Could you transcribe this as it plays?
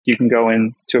You can go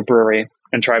into a brewery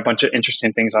and try a bunch of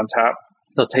interesting things on tap.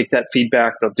 They'll take that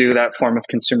feedback, they'll do that form of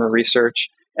consumer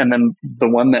research, and then the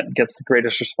one that gets the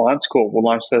greatest response, cool, we'll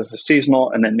launch that as a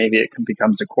seasonal, and then maybe it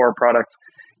becomes a core product.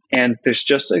 And there's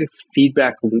just a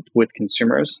feedback loop with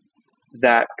consumers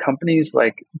that companies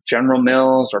like General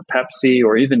Mills or Pepsi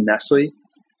or even Nestle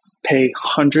pay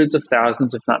hundreds of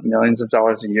thousands, if not millions of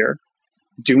dollars a year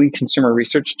doing consumer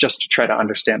research just to try to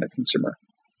understand the consumer.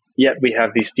 Yet we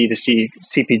have these D2C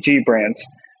CPG brands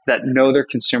that know their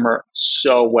consumer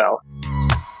so well.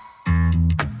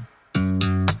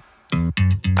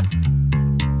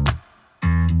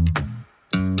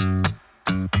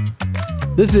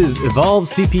 This is Evolve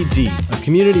CPG, a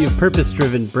community of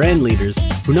purpose-driven brand leaders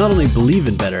who not only believe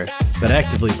in better, but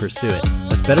actively pursue it.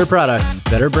 That's better products,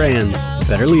 better brands,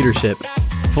 better leadership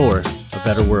for a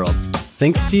better world.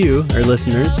 Thanks to you, our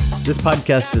listeners, this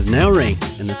podcast is now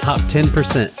ranked in the top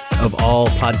 10% of all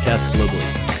podcasts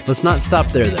globally. Let's not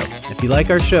stop there, though. If you like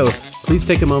our show, please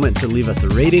take a moment to leave us a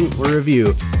rating or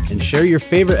review and share your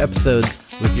favorite episodes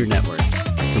with your network.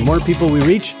 The more people we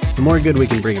reach, the more good we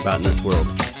can bring about in this world.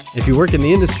 If you work in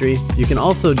the industry, you can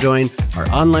also join our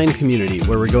online community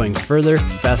where we're going further,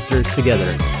 faster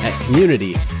together at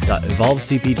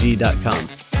community.evolvecpg.com.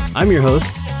 I'm your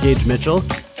host, Gage Mitchell,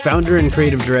 founder and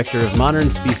creative director of Modern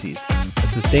Species, a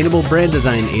sustainable brand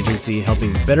design agency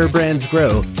helping better brands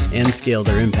grow and scale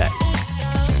their impact.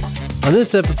 On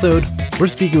this episode, we're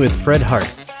speaking with Fred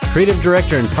Hart, creative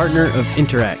director and partner of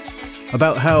Interact,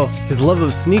 about how his love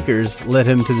of sneakers led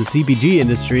him to the CPG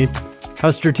industry, how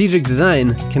strategic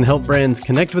design can help brands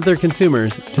connect with their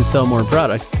consumers to sell more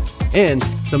products, and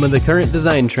some of the current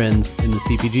design trends in the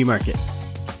CPG market.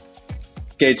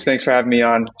 Gage, thanks for having me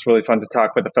on. It's really fun to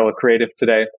talk with a fellow creative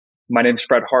today. My name is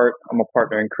Fred Hart. I'm a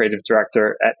partner and creative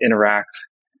director at Interact.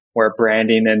 We're a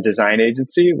branding and design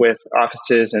agency with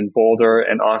offices in Boulder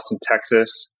and Austin,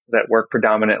 Texas, that work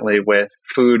predominantly with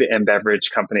food and beverage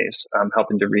companies,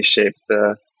 helping to reshape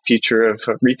the future of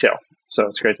retail. So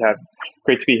it's great to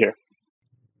be here.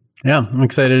 Yeah, I'm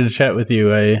excited to chat with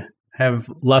you. I have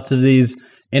lots of these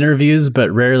interviews,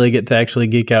 but rarely get to actually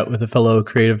geek out with a fellow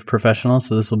creative professional.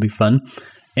 So this will be fun.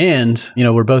 And,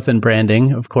 we're both in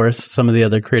branding. Of course, some of the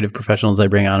other creative professionals I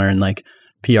bring on are in like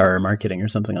PR or marketing or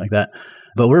something like that.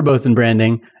 But we're both in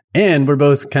branding and we're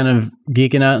both kind of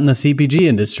geeking out in the CPG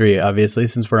industry, obviously,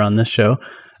 since we're on this show.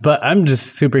 But I'm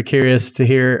just super curious to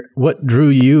hear what drew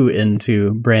you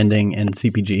into branding and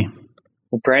CPG.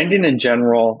 Well, branding in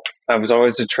general, I was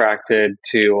always attracted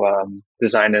to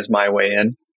design as my way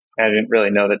in. I didn't really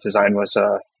know that design was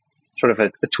sort of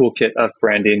a toolkit of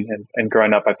branding. And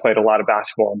growing up, I played a lot of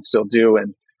basketball and still do,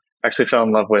 and actually fell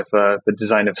in love with the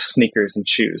design of sneakers and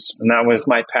shoes. And that was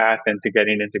my path into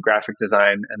getting into graphic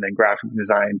design, and then graphic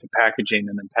design to packaging,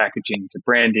 and then packaging to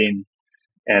branding,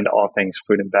 and all things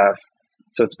food and bev.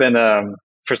 So it's been,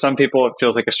 for some people, it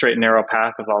feels like a straight and narrow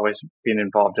path of always being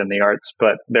involved in the arts,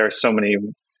 but there are so many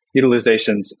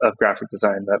utilizations of graphic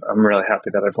design that I'm really happy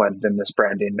that I've landed in this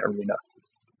branding arena.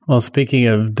 Well, speaking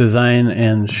of design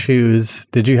and shoes,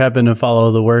 did you happen to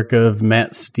follow the work of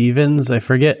Matt Stevens? I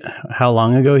forget how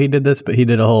long ago he did this, but he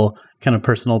did a whole kind of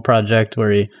personal project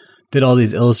where he did all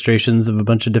these illustrations of a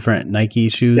bunch of different Nike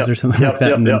shoes or something like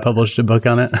that, and then published a book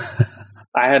on it.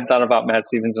 I had thought about Matt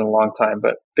Stevens in a long time,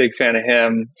 but big fan of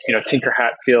him. Tinker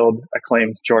Hatfield,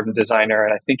 acclaimed Jordan designer,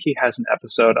 and I think he has an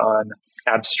episode on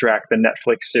Abstract, the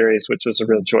Netflix series, which was a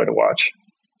real joy to watch.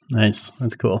 Nice.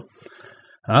 That's cool.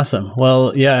 Awesome.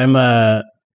 Well, yeah, I'm a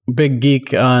big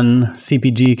geek on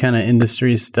CPG kind of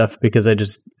industry stuff because I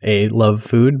just, love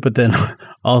food, but then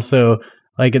also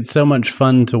it's so much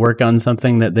fun to work on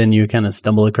something that then you kind of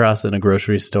stumble across in a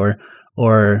grocery store,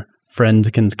 or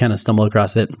friend can kind of stumble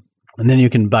across it. And then you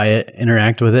can buy it,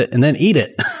 interact with it, and then eat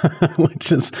it,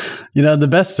 which is, the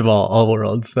best of all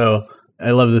worlds. So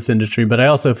I love this industry, but I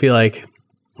also feel like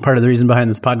part of the reason behind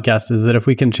this podcast is that if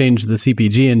we can change the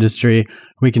CPG industry,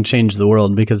 we can change the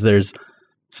world, because there's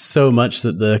so much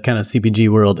that the kind of CPG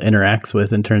world interacts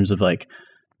with in terms of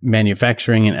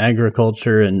manufacturing and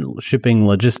agriculture and shipping,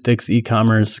 logistics,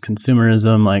 e-commerce,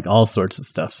 consumerism, all sorts of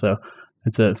stuff. So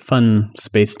it's a fun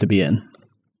space to be in.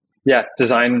 Yeah,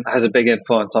 design has a big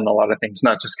influence on a lot of things,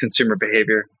 not just consumer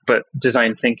behavior, but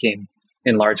design thinking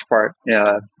in large part,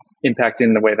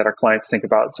 impacting the way that our clients think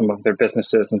about some of their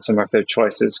businesses, and some of their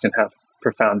choices can have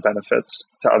profound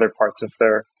benefits to other parts of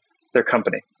their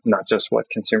company, not just what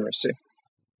consumers see.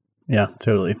 Yeah,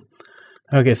 totally.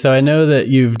 Okay, so I know that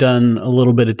you've done a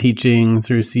little bit of teaching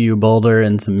through CU Boulder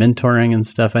and some mentoring and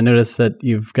stuff. I noticed that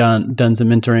you've done some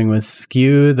mentoring with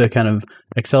SKU, the kind of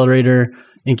accelerator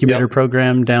incubator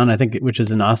program down, I think, which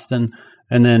is in Austin,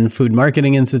 and then Food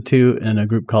Marketing Institute and a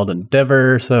group called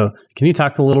Endeavor. So can you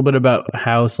talk a little bit about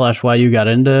how/why you got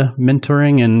into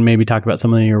mentoring and maybe talk about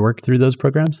some of your work through those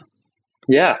programs?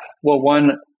 Yeah. Well,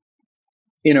 one,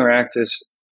 Interact is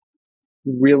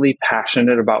really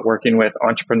passionate about working with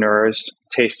entrepreneurs,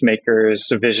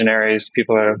 tastemakers, visionaries,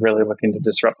 people that are really looking to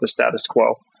disrupt the status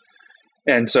quo.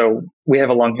 And so we have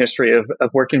a long history of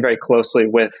working very closely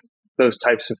with those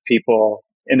types of people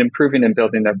and improving and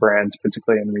building their brands,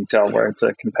 particularly in retail where it's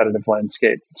a competitive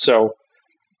landscape. So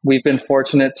we've been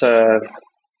fortunate to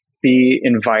be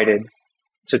invited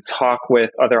to talk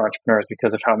with other entrepreneurs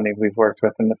because of how many we've worked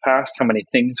with in the past, how many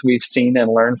things we've seen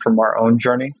and learned from our own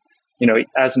journey.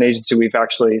 As an agency, we've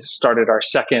actually started our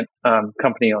second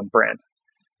company-owned brand.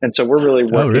 And so we're really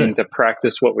working to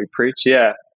practice what we preach.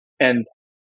 Yeah. And,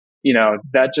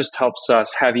 that just helps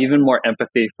us have even more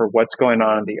empathy for what's going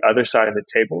on the other side of the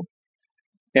table.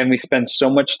 And we spend so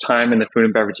much time in the food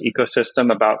and beverage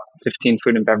ecosystem, about 15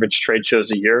 food and beverage trade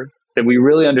shows a year, that we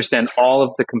really understand all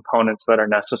of the components that are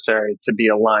necessary to be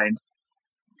aligned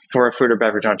for a food or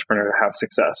beverage entrepreneur to have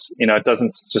success. It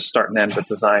doesn't just start and end with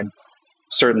design.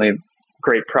 Certainly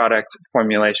great product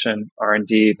formulation,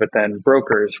 R&D, but then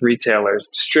brokers, retailers,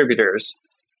 distributors,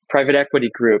 private equity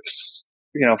groups,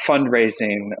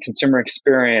 fundraising, consumer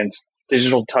experience,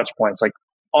 digital touch points, like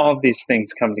all of these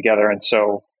things come together. And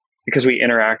so because we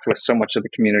interact with so much of the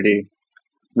community,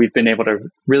 we've been able to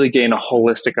really gain a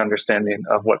holistic understanding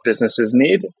of what businesses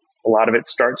need. A lot of it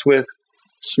starts with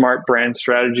smart brand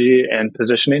strategy and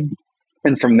positioning.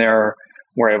 And from there,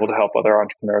 we're able to help other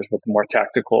entrepreneurs with the more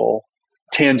tactical,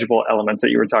 tangible elements that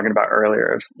you were talking about earlier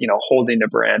of, holding a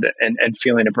brand and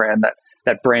feeling a brand,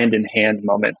 that brand in hand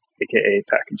moment, AKA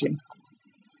packaging.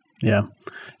 Yeah.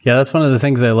 Yeah. That's one of the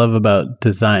things I love about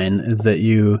design is that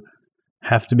you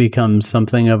have to become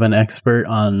something of an expert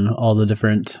on all the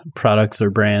different products or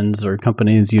brands or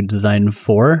companies you design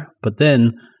for. But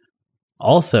then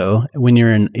also when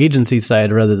you're an agency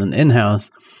side rather than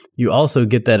in-house, you also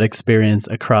get that experience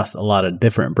across a lot of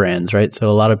different brands, right?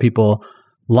 So a lot of people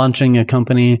launching a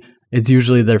company, it's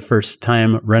usually their first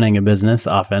time running a business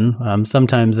often.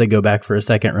 Sometimes they go back for a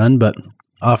second run, but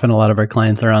often a lot of our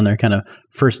clients are on their kind of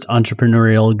first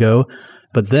entrepreneurial go.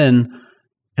 But then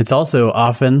it's also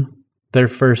often their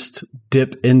first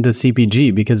dip into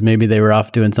CPG because maybe they were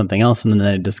off doing something else and then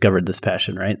they discovered this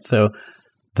passion, right? So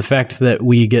the fact that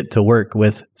we get to work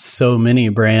with so many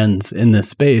brands in this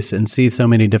space and see so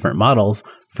many different models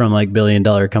from like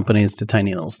billion-dollar companies to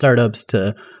tiny little startups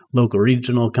to local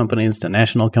regional companies to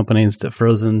national companies to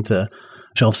frozen to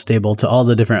shelf stable to all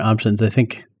the different options. I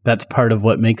think that's part of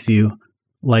what makes you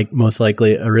most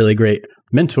likely a really great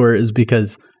mentor is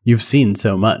because you've seen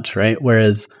so much, right?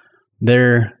 Whereas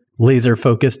they're laser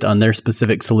focused on their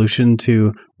specific solution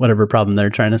to whatever problem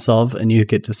they're trying to solve. And you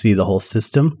get to see the whole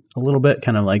system a little bit,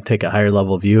 kind of like take a higher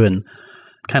level view and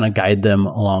kind of guide them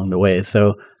along the way.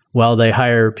 So while they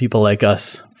hire people like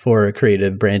us for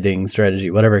creative branding strategy,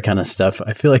 whatever kind of stuff,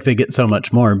 I feel like they get so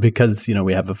much more because,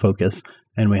 we have a focus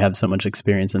and we have so much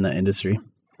experience in that industry.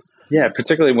 Yeah,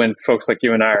 particularly when folks like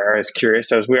you and I are as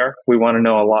curious as we are, we want to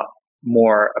know a lot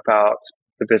more about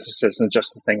the businesses than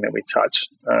just the thing that we touch.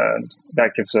 And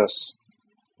that gives us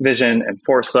vision and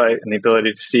foresight and the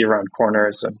ability to see around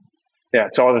corners. And yeah,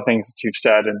 it's all the things that you've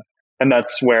said. And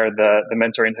that's where the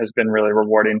mentoring has been really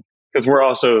rewarding because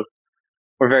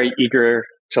we're very eager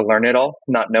to learn it all,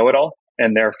 not know it all.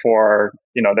 And therefore,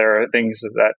 there are things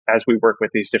that as we work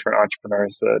with these different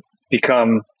entrepreneurs that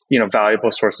become, valuable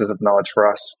sources of knowledge for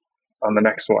us on the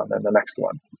next one and the next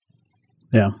one.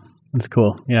 Yeah, that's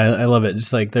cool. Yeah, I love it.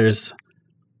 Just like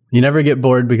you never get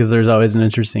bored because there's always an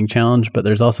interesting challenge, but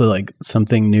there's also like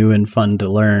something new and fun to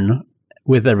learn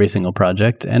with every single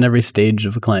project and every stage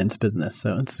of a client's business.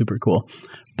 So it's super cool.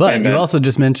 But you also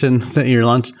just mentioned that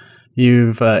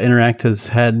you've Interact has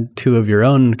had 2 of your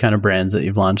own kind of brands that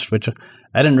you've launched, which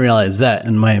I didn't realize that.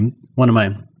 And one of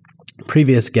my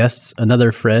previous guests,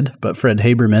 another Fred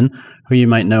Haberman, who you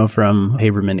might know from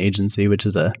Haberman Agency, which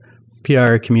is a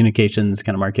PR communications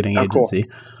kind of marketing agency.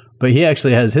 Cool. But he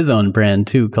actually has his own brand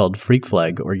too called Freak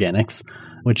Flag Organics,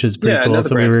 which is pretty cool.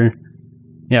 So brand.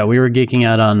 we were geeking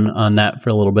out on that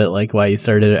for a little bit, like why he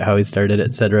started it, how he started it,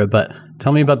 et cetera. But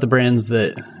tell me about the brands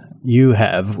that you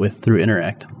have through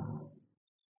Interact.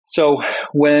 So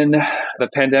when the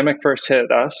pandemic first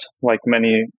hit us, like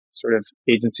many sort of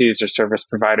agencies or service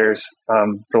providers,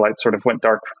 the lights sort of went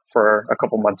dark for a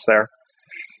couple months there.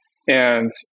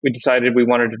 And we decided we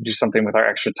wanted to do something with our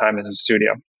extra time as a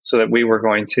studio, so that we were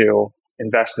going to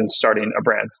invest in starting a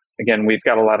brand. Again, we've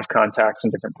got a lot of contacts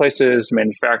in different places,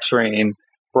 manufacturing,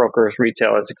 brokers,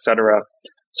 retailers, etc.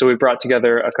 So we brought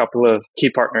together a couple of key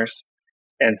partners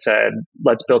and said,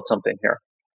 let's build something here.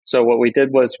 So what we did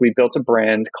was we built a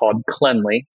brand called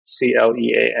Cleanly,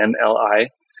 Cleanli,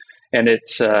 and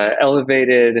it's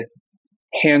elevated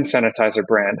hand sanitizer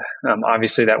brand.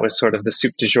 Obviously, that was sort of the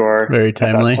soup du jour Very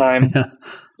timely. at that time. Yeah.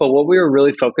 But what we were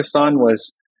really focused on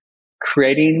was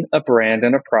creating a brand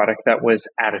and a product that was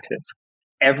additive.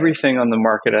 Everything on the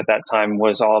market at that time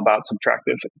was all about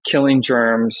subtractive, killing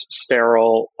germs,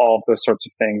 sterile, all of those sorts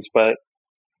of things. But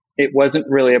it wasn't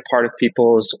really a part of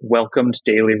people's welcomed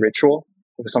daily ritual.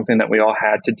 It was something that we all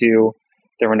had to do.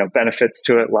 There were no benefits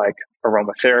to it, like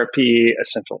aromatherapy,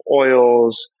 essential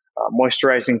oils,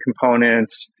 moisturizing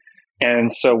components.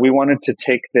 And so we wanted to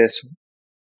take this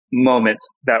moment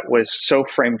that was so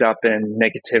framed up in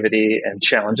negativity and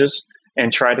challenges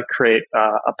and try to create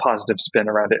a positive spin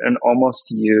around it, and almost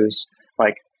use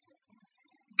like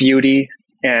beauty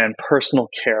and personal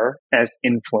care as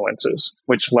influences,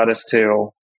 which led us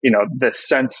to, the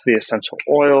scents, the essential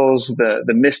oils, the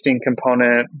misting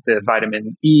component, the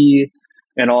vitamin E,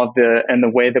 and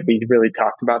the way that we really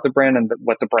talked about the brand and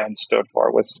what the brand stood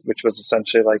for which was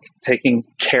essentially like taking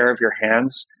care of your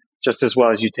hands just as well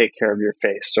as you take care of your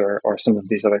face or some of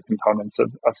these other components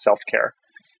of self-care.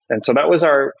 And so that was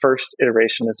our first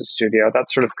iteration as a studio.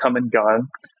 That's sort of come and gone.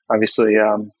 Obviously,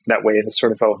 that wave is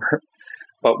sort of over.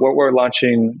 But what we're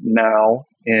launching now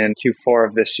in Q4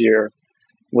 of this year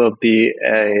will be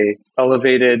a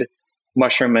elevated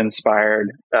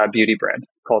mushroom-inspired beauty brand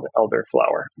called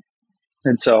Elderflower.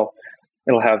 And so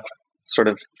it'll have sort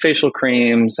of facial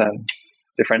creams and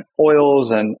different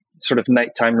oils and sort of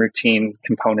nighttime routine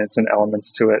components and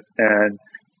elements to it, and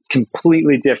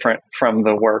completely different from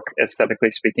the work, aesthetically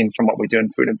speaking, from what we do in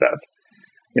food and bev.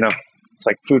 It's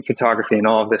like food photography and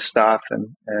all of this stuff,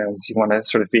 and you want to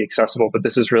sort of be accessible, but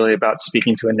this is really about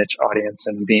speaking to a niche audience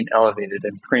and being elevated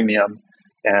and premium.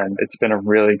 And it's been a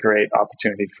really great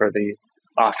opportunity for the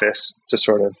office to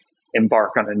sort of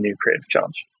embark on a new creative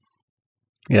challenge.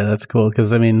 Yeah, that's cool.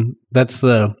 Because that's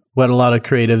what a lot of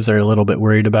creatives are a little bit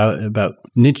worried about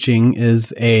niching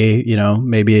is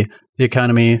maybe the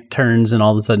economy turns and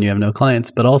all of a sudden you have no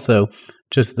clients, but also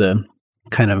just the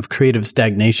kind of creative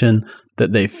stagnation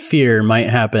that they fear might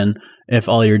happen if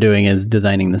all you're doing is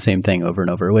designing the same thing over and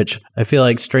over, which I feel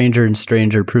like Stranger and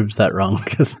Stranger proves that wrong,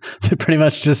 because they pretty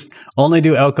much just only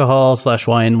do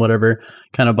alcohol/wine, whatever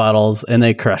kind of bottles, and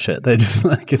they crush it. They just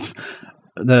it's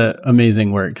the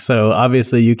amazing work. So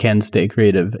obviously you can stay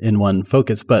creative in one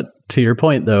focus, but to your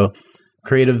point though,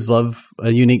 creatives love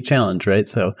a unique challenge, right?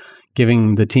 So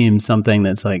giving the team something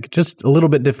that's like just a little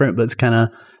bit different, but it's kind of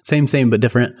same, but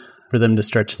different for them to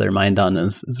stretch their mind on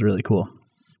is really cool.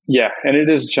 Yeah. And it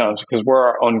is a challenge because we're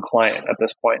our own client at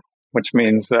this point, which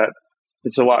means that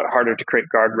it's a lot harder to create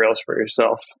guardrails for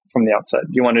yourself from the outside.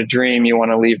 You want to dream, you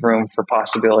want to leave room for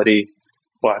possibility.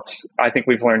 But I think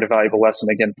we've learned a valuable lesson,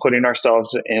 again, putting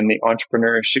ourselves in the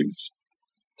entrepreneur's shoes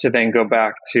to then go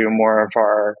back to more of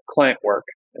our client work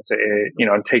and say,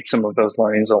 and take some of those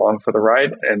learnings along for the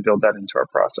ride and build that into our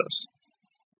process.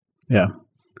 Yeah.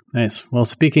 Nice. Well,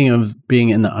 speaking of being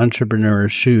in the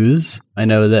entrepreneur's shoes, I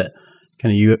know that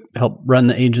kind of you help run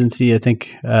the agency. I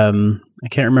think, I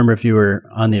can't remember if you were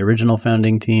on the original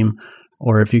founding team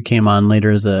or if you came on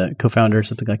later as a co-founder or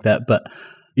something like that, but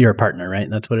you're a partner, right?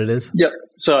 That's what it is? Yep.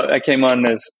 So I came on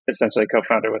as essentially a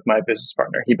co-founder with my business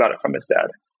partner. He bought it from his dad.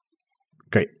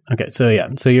 Great. Okay.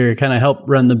 So you're kind of help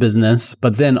run the business,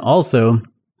 but then also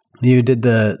you did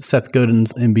the Seth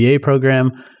Godin's MBA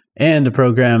program and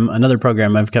another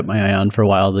program I've kept my eye on for a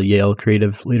while, the Yale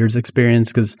Creative Leaders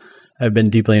Experience, because I've been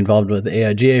deeply involved with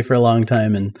AIGA for a long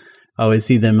time and I always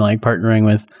see them like partnering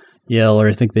with Yale, or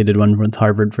I think they did one with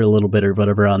Harvard for a little bit or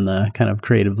whatever on the kind of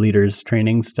creative leaders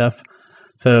training stuff.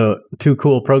 So 2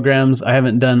 cool programs. I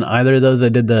haven't done either of those. I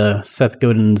did the Seth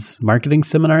Godin's marketing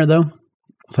seminar though.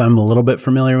 So I'm a little bit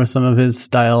familiar with some of his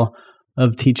style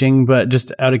of teaching, but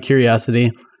just out of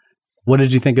curiosity, what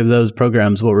did you think of those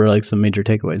programs? What were like some major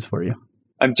takeaways for you?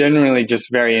 I'm genuinely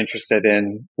just very interested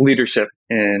in leadership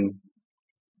and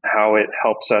how it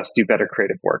helps us do better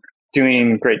creative work.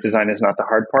 Doing great design is not the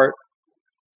hard part.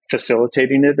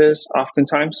 Facilitating it is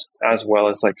oftentimes, as well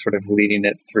as like sort of leading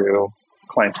it through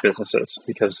clients' businesses,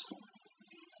 because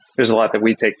there's a lot that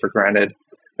we take for granted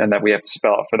and that we have to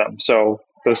spell out for them. So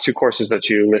those 2 courses that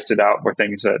you listed out were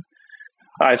things that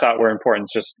I thought were important,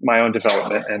 just my own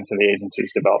development and to the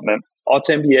agency's development. Alt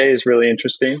MBA is really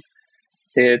interesting.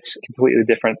 It's completely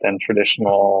different than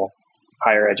traditional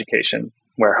higher education,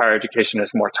 where higher education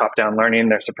is more top-down learning.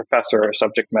 There's a professor or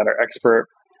subject matter expert,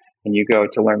 and you go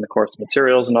to learn the course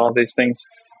materials and all of these things.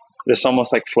 This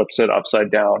almost like flips it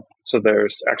upside down. So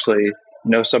there's actually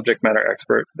no subject matter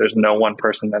expert. There's no one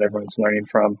person that everyone's learning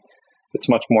from. It's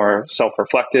much more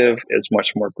self-reflective. It's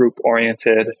much more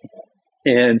group-oriented.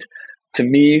 And to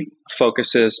me,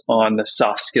 focuses on the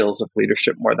soft skills of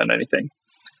leadership more than anything.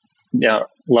 Yeah,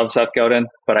 love Seth Godin,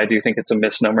 but I do think it's a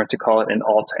misnomer to call it an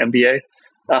alt MBA.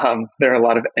 There are a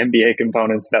lot of MBA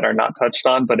components that are not touched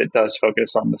on, but it does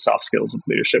focus on the soft skills of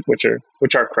leadership, which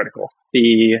are critical.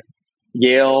 The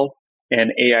Yale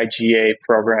and AIGA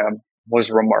program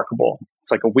was remarkable.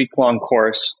 It's like a week-long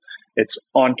course. It's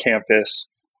on campus.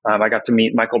 I got to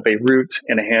meet Michael Beirut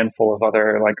and a handful of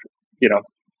other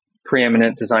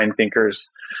preeminent design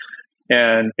thinkers.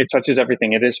 And it touches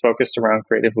everything. It is focused around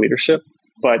creative leadership,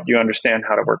 but you understand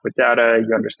how to work with data.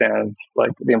 You understand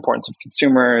the importance of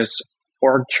consumers,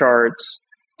 org charts,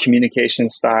 communication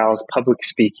styles, public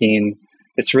speaking.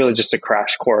 It's really just a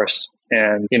crash course.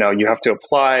 And, you have to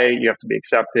apply, you have to be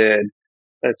accepted.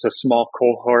 It's a small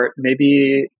cohort,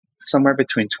 maybe somewhere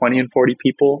between 20 and 40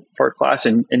 people per class.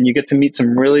 And you get to meet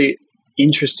some really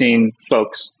interesting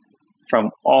folks from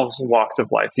all walks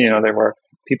of life. There were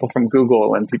people from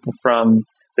Google and people from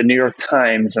the New York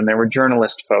Times, and there were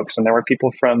journalist folks, and there were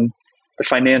people from the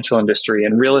financial industry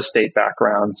and real estate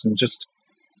backgrounds, and just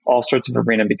all sorts of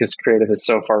arena, because creative is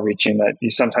so far reaching that you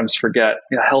sometimes forget.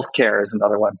 Healthcare is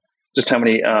another one. Just how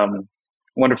many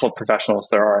wonderful professionals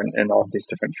there are in all of these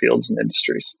different fields and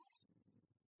industries.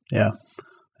 Yeah,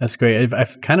 that's great. I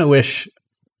kind of wish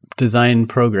design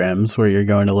programs where you're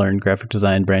going to learn graphic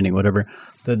design, branding, whatever,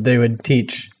 that they would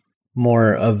teach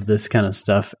more of this kind of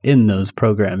stuff in those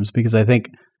programs, because I think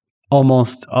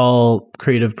almost all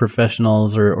creative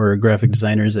professionals or graphic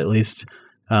designers at least,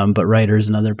 but writers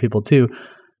and other people too,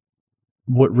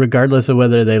 regardless of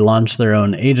whether they launch their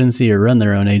own agency or run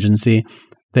their own agency,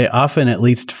 they often at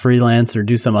least freelance or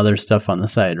do some other stuff on the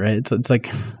side, right? So it's like,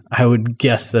 I would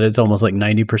guess that it's almost like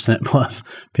 90% plus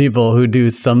people who do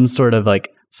some sort of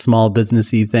like small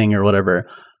businessy thing or whatever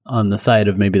on the side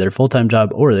of maybe their full-time job,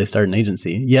 or they start an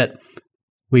agency. Yet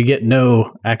we get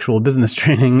no actual business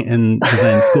training in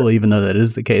design school, even though that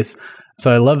is the case.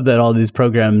 So I love that all these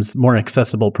programs, more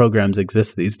accessible programs,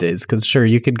 exist these days. Because sure,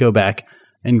 you could go back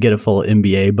and get a full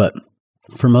MBA, but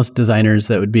for most designers,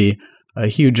 that would be a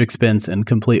huge expense and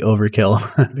complete overkill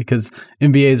because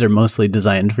MBAs are mostly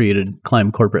designed for you to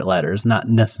climb corporate ladders, not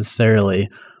necessarily,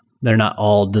 they're not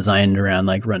all designed around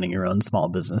like running your own small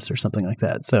business or something like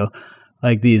that. So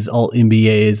like these alt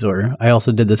MBAs, or I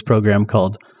also did this program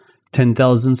called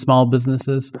 10,000 Small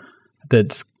Businesses.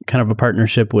 That's kind of a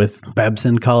partnership with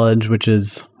Babson College, which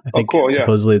is, I think,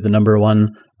 supposedly the number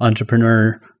one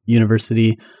entrepreneur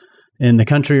university in the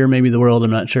country or maybe the world.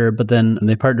 I'm not sure. But then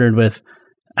they partnered with,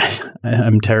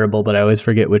 I'm terrible, but I always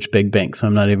forget which big bank. So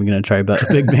I'm not even going to try, but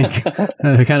a big bank.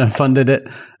 They kind of funded it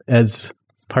as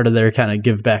part of their kind of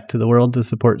give back to the world to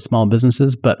support small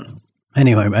businesses. But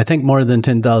anyway, I think more than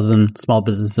 10,000 small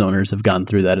business owners have gone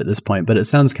through that at this point, but it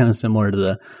sounds kind of similar to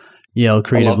the Yale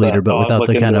Creative Leader, but without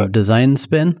the kind of design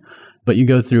spin. But you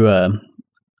go through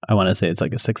I want to say it's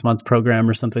like a 6-month program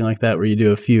or something like that, where you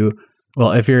do a few,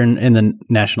 well, if you're in the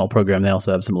national program, they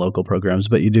also have some local programs,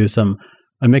 but you do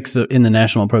a mix of, in the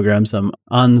national program, some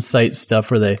on-site stuff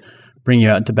where they bring you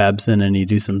out to Babson and you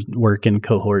do some work in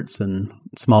cohorts and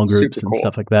small groups and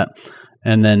stuff like that.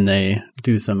 And then they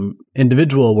do some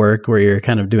individual work where you're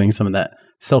kind of doing some of that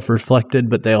self-reflected,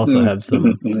 but they also have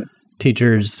some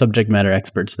teachers, subject matter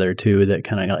experts there too, that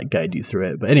kind of like guide you through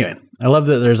it. But anyway, I love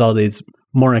that there's all these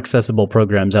more accessible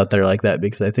programs out there like that,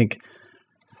 because I think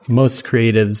most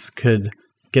creatives could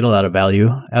get a lot of value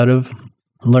out of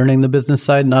learning the business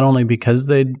side, not only because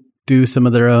they do some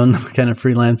of their own kind of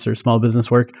freelance or small business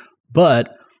work,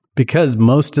 but because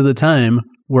most of the time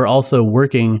we're also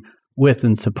working with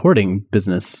and supporting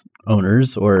business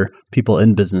owners or people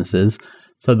in businesses.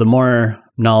 So the more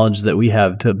knowledge that we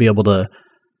have to be able to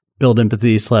build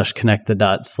empathy / connect the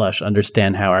dots /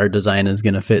 understand how our design is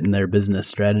going to fit in their business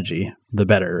strategy, the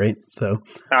better, right? So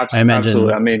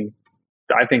absolutely. I mean,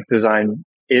 I think design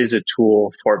is a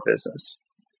tool for business,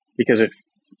 because if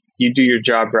you do your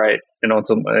job right and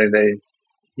ultimately they,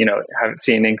 have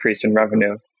seen an increase in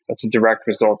revenue, that's a direct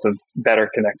result of better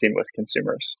connecting with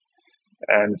consumers.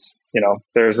 And,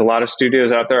 there's a lot of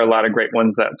studios out there, a lot of great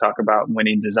ones that talk about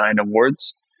winning design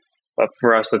awards. But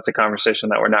for us, that's a conversation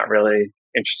that we're not really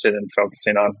interested in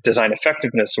focusing on. Design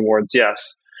effectiveness awards,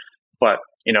 yes. But,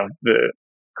 the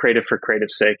creative for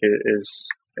creative's sake is,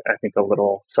 I think, a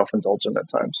little self-indulgent at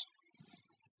times.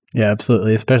 Yeah,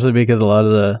 absolutely. Especially because a lot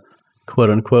of the quote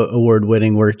unquote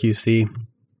award-winning work you see,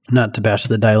 not to bash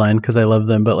the Die Line because I love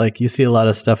them, but like you see a lot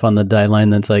of stuff on the Die Line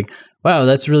that's like, wow,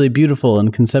 that's really beautiful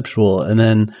and conceptual. And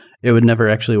then it would never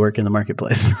actually work in the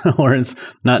marketplace or it's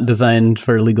not designed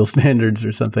for legal standards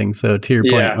or something. So to your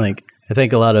point, like I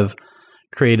think a lot of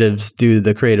creatives do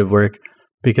the creative work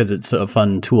because it's a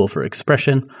fun tool for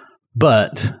expression.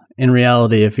 But in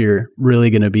reality, if you're really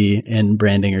going to be in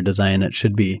branding or design, it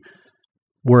should be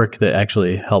work that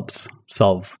actually helps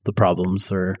solve the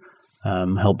problems or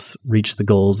helps reach the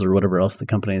goals or whatever else the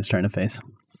company is trying to face.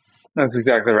 That's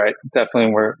exactly right.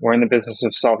 Definitely, we're in the business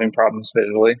of solving problems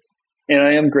visually. And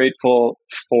I am grateful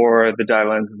for the Die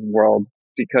Lines of the world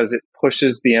because it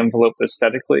pushes the envelope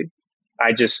aesthetically.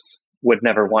 I just would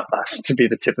never want us to be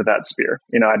the tip of that spear.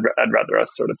 I'd rather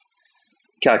us sort of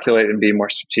calculate and be more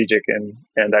strategic.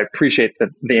 And I appreciate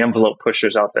the envelope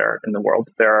pushers out there in the world.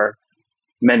 There are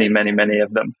many, many, many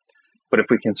of them. But if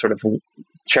we can sort of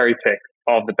cherry pick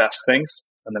all the best things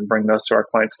and then bring those to our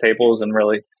clients' tables and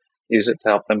really use it to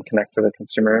help them connect to the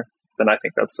consumer, then I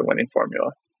think that's the winning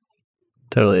formula.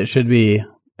 Totally. It should be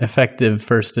effective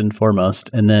first and foremost,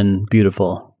 and then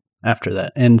beautiful after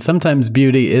that. And sometimes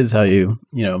beauty is how you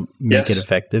make it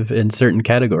effective in certain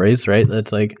categories, right?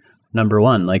 That's like number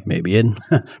one, like maybe in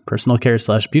personal care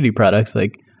 / beauty products,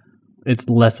 like it's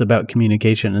less about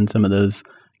communication in some of those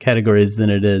categories than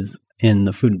it is in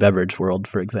the food and beverage world,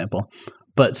 for example.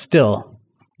 But still,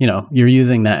 you're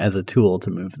using that as a tool to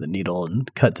move the needle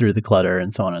and cut through the clutter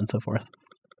and so on and so forth.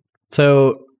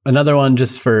 So another one,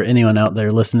 just for anyone out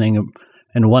there listening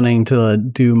and wanting to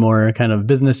do more kind of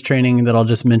business training that I'll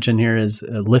just mention here is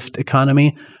Lift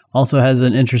Economy. Also has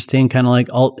an interesting kind of like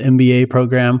alt MBA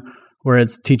program where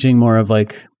it's teaching more of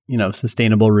like,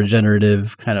 sustainable,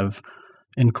 regenerative kind of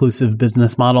inclusive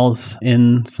business models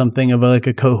in something of like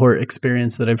a cohort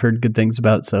experience that I've heard good things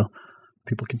about. So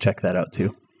people can check that out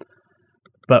too.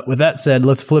 But with that said,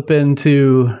 let's flip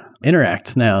into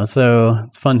Interact now. So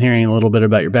it's fun hearing a little bit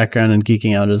about your background and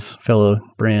geeking out as fellow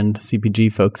brand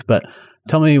CPG folks. But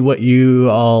tell me what you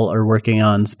all are working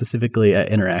on specifically at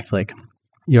Interact. Like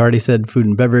you already said food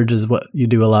and beverage is what you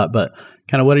do a lot, but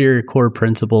kind of what are your core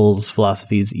principles,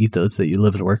 philosophies, ethos that you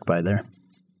live and work by there?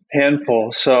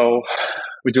 Handful. So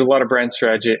we do a lot of brand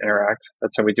strategy at Interact.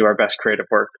 That's how we do our best creative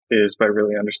work, is by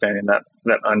really understanding that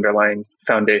underlying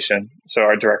foundation. So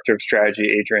our director of strategy,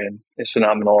 Adrian, is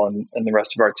phenomenal, and the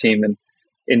rest of our team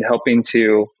in helping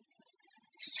to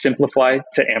simplify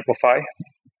to amplify.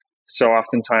 So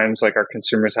oftentimes, like, our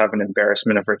consumers have an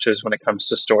embarrassment of riches when it comes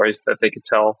to stories that they could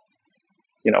tell.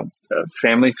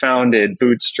 Family founded,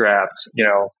 bootstrapped,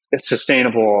 it's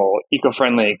sustainable,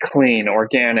 eco-friendly, clean,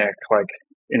 organic,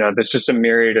 there's just a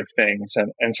myriad of things.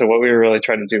 And so what we really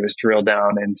try to do is drill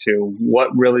down into what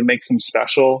really makes them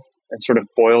special and sort of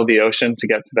boil the ocean to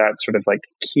get to that sort of like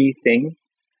key thing,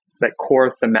 that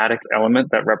core thematic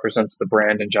element that represents the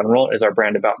brand in general. Is our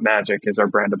brand about magic? Is our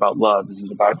brand about love? Is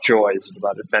it about joy? Is it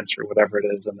about adventure? Whatever it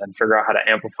is, and then figure out how to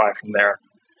amplify from there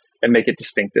and make it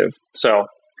distinctive. So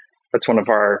that's one of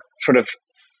our sort of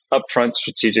upfront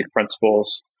strategic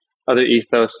principles. Other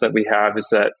ethos that we have is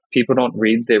that people don't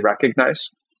read, they recognize.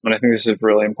 And I think this is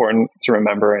really important to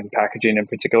remember in packaging in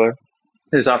particular.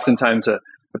 There's oftentimes a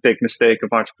big mistake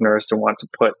of entrepreneurs to want to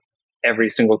put every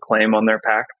single claim on their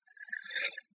pack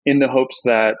in the hopes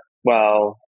that,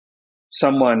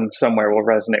 someone somewhere will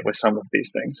resonate with some of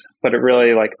these things. But it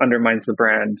really undermines the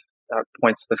brand,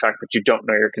 points to the fact that you don't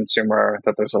know your consumer,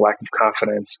 that there's a lack of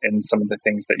confidence in some of the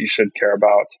things that you should care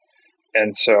about.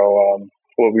 And so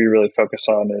what we really focus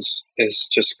on is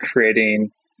just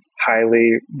creating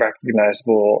highly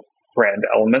recognizable brand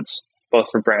elements,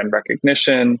 both for brand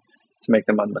recognition, to make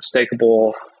them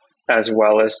unmistakable, as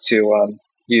well as to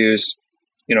use,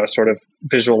 sort of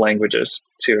visual languages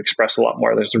to express a lot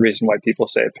more. There's a reason why people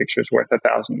say a picture is worth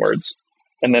 1,000 words.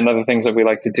 And then other things that we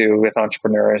like to do with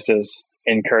entrepreneurs is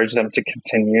encourage them to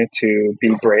continue to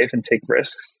be brave and take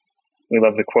risks. We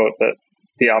love the quote that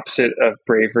the opposite of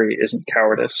bravery isn't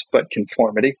cowardice, but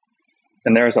conformity.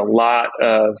 And there's a lot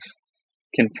of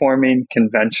conforming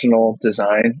conventional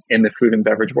design in the food and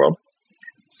beverage world.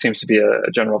 It seems to be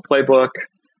a general playbook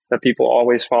that people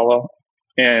always follow.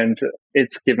 And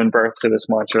it's given birth to this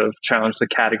mantra of challenge the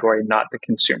category, not the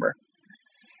consumer,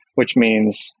 which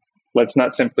means let's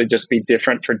not simply just be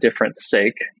different for different's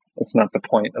sake. That's not the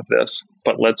point of this,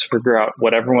 but let's figure out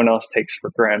what everyone else takes for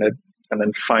granted and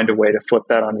then find a way to flip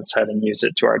that on its head and use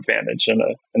it to our advantage. And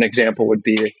an example would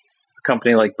be a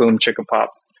company like Boom Chicka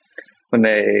Pop. When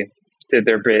they did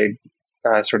their big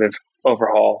sort of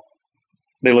overhaul,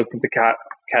 they looked at the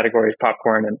category of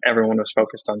popcorn and everyone was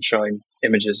focused on showing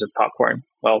images of popcorn.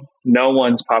 Well, no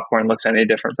one's popcorn looks any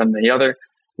different than the other.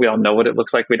 We all know what it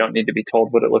looks like. We don't need to be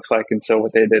told what it looks like. And so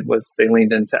what they did was they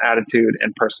leaned into attitude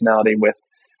and personality with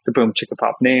the Boom Chicka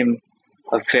Pop name,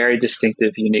 a very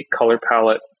distinctive, unique color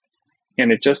palette.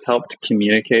 And it just helped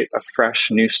communicate a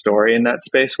fresh new story in that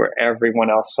space where everyone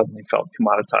else suddenly felt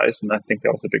commoditized. And I think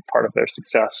that was a big part of their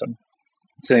success. And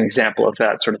it's an example of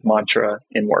that sort of mantra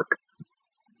in work.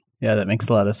 Yeah, that makes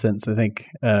a lot of sense. I think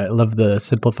I love the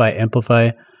simplify,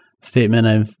 amplify statement.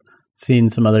 I've seen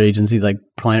some other agencies like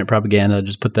Planet Propaganda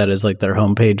just put that as like their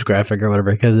homepage graphic or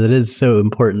whatever, because it is so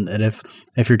important that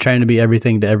if you're trying to be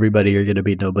everything to everybody, you're going to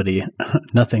be nobody,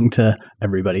 nothing to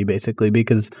everybody, basically,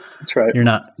 because that's right. You're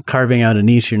not carving out a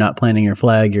niche, you're not planting your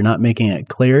flag, you're not making it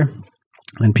clear,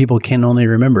 and people can only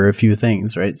remember a few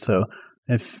things, right? So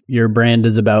if your brand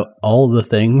is about all the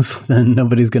things, then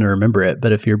nobody's going to remember it.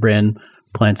 But if your brand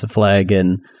plants a flag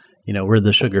and, we're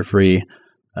the sugar-free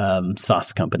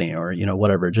sauce company or,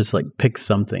 whatever, just like pick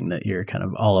something that you're kind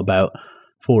of all about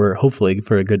hopefully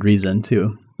for a good reason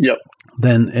too. Yep.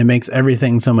 Then it makes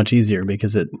everything so much easier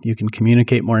because you can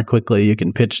communicate more quickly. You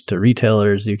can pitch to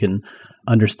retailers. You can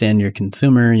understand your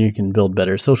consumer. You can build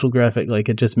better social graphic. Like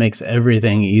it just makes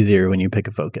everything easier when you pick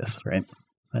a focus, right?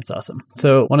 That's awesome.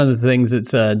 So one of the things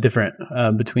that's different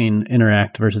between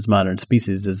Interact versus Modern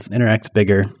Species is Interact's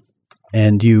bigger,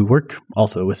 and you work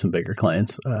also with some bigger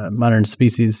clients. Modern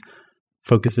Species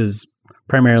focuses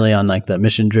primarily on like the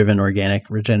mission-driven, organic,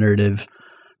 regenerative,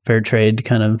 fair trade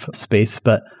kind of space,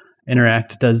 but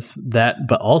Interact does that,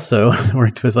 but also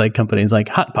worked with like companies like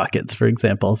Hot Pockets, for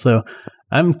example. So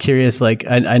I'm curious, like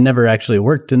I never actually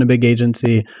worked in a big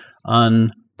agency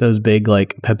on those big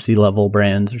like Pepsi level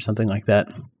brands or something like that.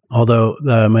 Although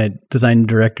my design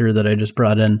director that I just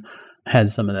brought in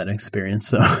has some of that experience.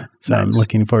 So nice. I'm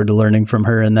looking forward to learning from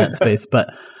her in that space.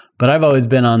 But I've always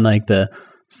been on like the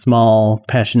small,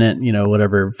 passionate,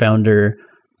 whatever founder,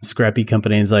 scrappy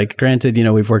companies. Like granted,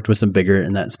 we've worked with some bigger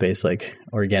in that space, like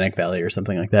Organic Valley or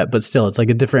something like that. But still, it's like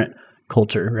a different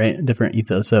culture, right? A different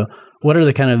ethos. So what are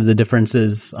the kind of the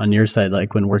differences on your side,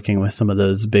 like when working with some of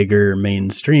those bigger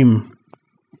mainstream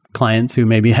clients who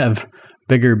maybe have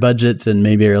bigger budgets and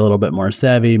maybe are a little bit more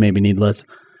savvy, maybe need less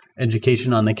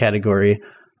education on the category,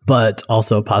 but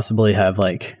also possibly have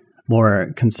like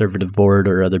more conservative board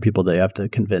or other people they have to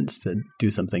convince to do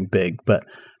something big. But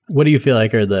what do you feel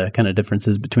like are the kind of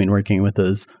differences between working with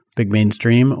those big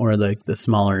mainstream or like the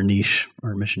smaller niche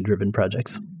or mission-driven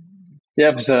projects? Yeah,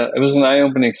 it was an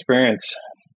eye-opening experience.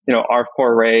 Our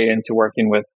foray into working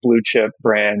with blue chip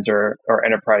brands or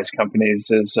enterprise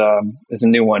companies is a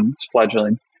new one. It's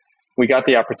fledgling. We got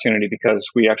the opportunity because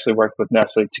we actually worked with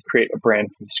Nestle to create a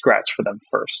brand from scratch for them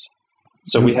first.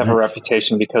 So we have a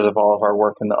reputation because of all of our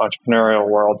work in the entrepreneurial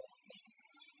world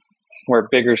where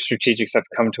bigger strategics have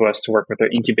come to us to work with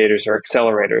their incubators or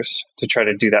accelerators to try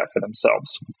to do that for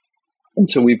themselves. And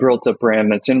so we built a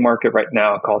brand that's in market right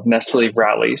now called Nestle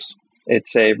Rallies.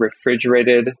 It's a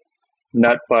refrigerated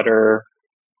nut butter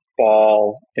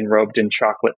ball enrobed in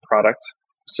chocolate product.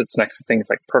 Sits next to things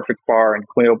like Perfect Bar and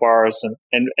Clio bars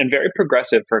and very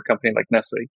progressive for a company like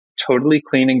Nestle. Totally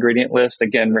clean ingredient list,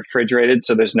 again, refrigerated,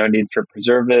 so there's no need for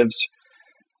preservatives,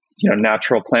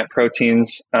 natural plant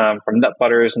proteins from nut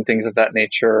butters and things of that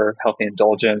nature, healthy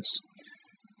indulgence.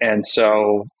 And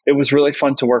so it was really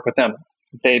fun to work with them.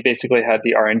 They basically had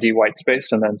the R&D white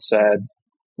space and then said,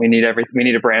 we need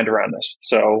a brand around this.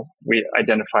 So we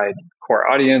identified core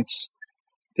audience,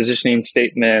 positioning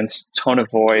statements, tone of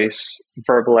voice,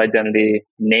 verbal identity,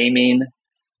 naming,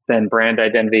 then brand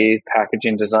identity,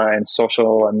 packaging design,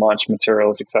 social and launch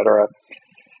materials, etc.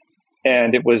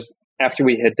 And it was after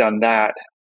we had done that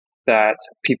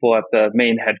people at the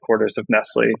main headquarters of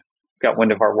Nestle got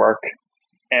wind of our work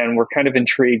and were kind of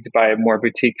intrigued by a more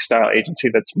boutique style agency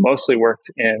that's mostly worked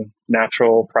in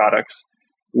natural products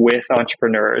with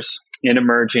entrepreneurs in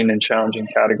emerging and challenging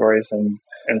categories and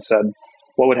said,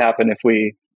 what would happen if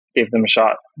we gave them a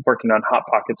shot working on Hot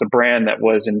Pockets, a brand that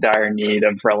was in dire need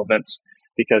of relevance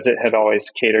because it had always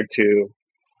catered to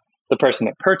the person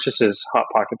that purchases Hot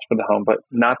Pockets for the home, but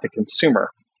not the consumer,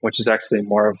 which is actually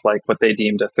more of like what they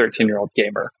deemed a 13-year-old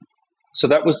gamer. So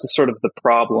that was the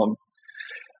problem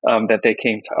that they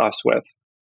came to us with.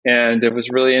 And it was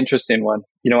a really interesting one.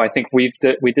 I think we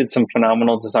did some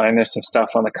phenomenal design. There's some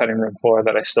stuff on the cutting room floor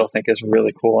that I still think is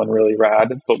really cool and really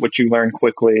rad. But what you learn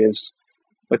quickly is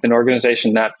with an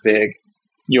organization that big,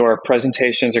 your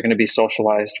presentations are going to be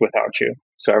socialized without you.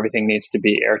 So everything needs to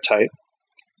be airtight.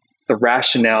 The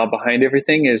rationale behind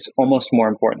everything is almost more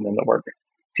important than the work.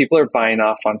 People are buying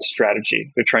off on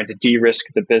strategy. They're trying to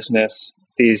de-risk the business.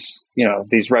 These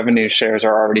revenue shares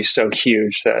are already so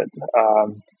huge that,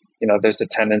 there's a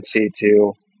tendency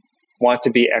to, want to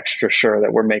be extra sure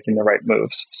that we're making the right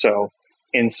moves. So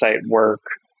insight work,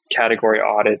 category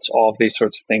audits, all of these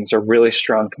sorts of things are really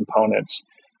strong components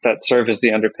that serve as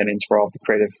the underpinnings for all of the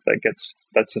creative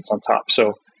that sits on top.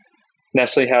 So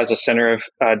Nestle has a center of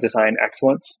design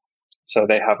excellence. So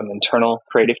they have an internal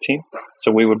creative team.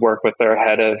 So we would work with their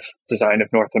head of design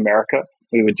of North America.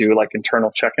 We would do like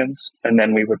internal check-ins, and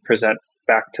then we would present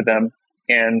back to them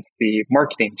and the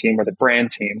marketing team or the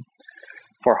brand team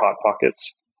for Hot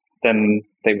Pockets. Then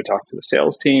they would talk to the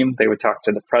sales team. They would talk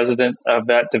to the president of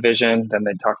that division. Then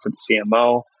they'd talk to the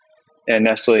CMO. And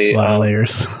Nestle, a lot of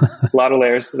layers. A lot of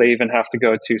layers. They even have to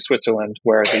go to Switzerland,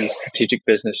 where the strategic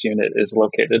business unit is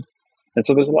located. And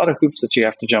so there's a lot of hoops that you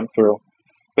have to jump through.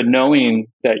 But knowing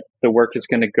that the work is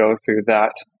going to go through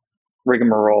that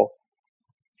rigmarole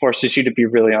forces you to be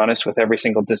really honest with every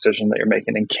single decision that you're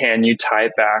making. And can you tie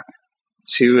it back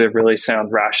to a really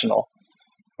sound rationale?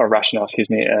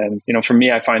 And, for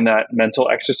me, I find that mental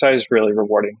exercise really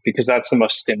rewarding, because that's the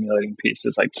most stimulating piece,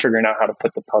 is like figuring out how to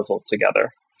put the puzzle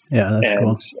together. Yeah, that's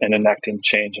cool. And enacting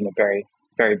change in a very,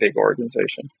 very big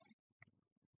organization.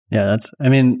 Yeah,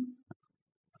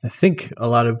 I think a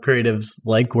lot of creatives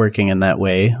like working in that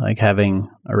way, like having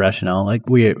a rationale. Like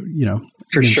we,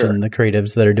 for sure, the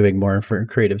creatives that are doing more for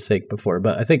creative sake before,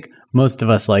 but I think most of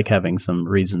us like having some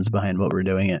reasons behind what we're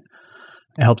doing it.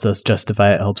 It helps us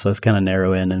justify it, helps us kind of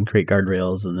narrow in and create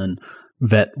guardrails and then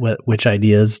vet which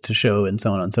ideas to show and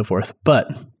so on and so forth. But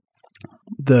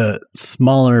the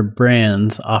smaller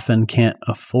brands often can't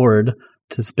afford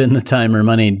to spend the time or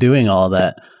money doing all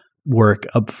that work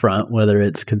up front, whether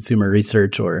it's consumer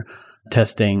research or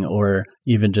testing or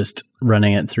even just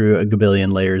running it through a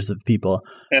gabillion layers of people.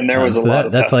 And there was a lot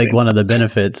of that's testing. Like one of the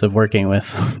benefits of working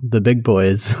with the big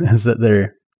boys is that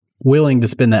they're willing to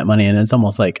spend that money, and it's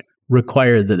almost like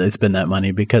required that they spend that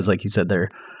money because, like you said, they're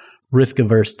risk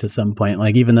averse to some point.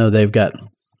 Like even though they've got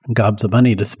gobs of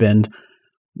money to spend,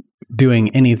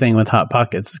 doing anything with Hot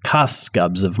Pockets costs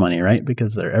gobs of money, right?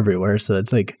 Because they're everywhere. So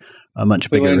it's like a much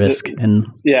bigger risk.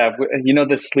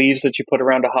 The sleeves that you put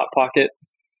around a Hot Pocket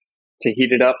to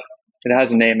heat it up, it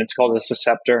has a name. It's called a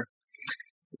susceptor.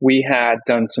 We had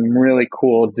done some really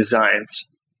cool designs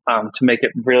to make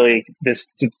it really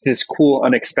this cool,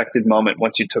 unexpected moment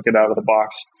once you took it out of the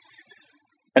box.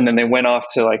 And then they went off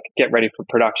to like get ready for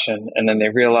production. And then they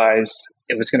realized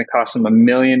it was going to cost them $1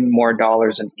 million more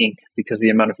in ink, because the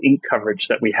amount of ink coverage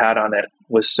that we had on it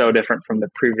was so different from the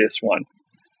previous one,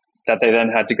 that they then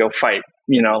had to go fight,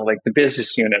 like the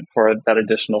business unit for that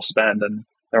additional spend. And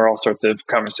there were all sorts of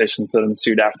conversations that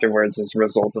ensued afterwards as a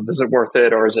result of, is it worth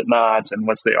it or is it not? And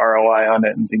what's the ROI on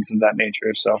it and things of that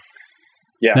nature. So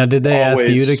yeah. Now, did they ask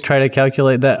you to try to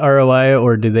calculate that ROI,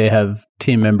 or do they have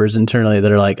team members internally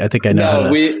that are like, I think I know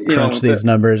how to crunch these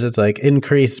numbers. It's like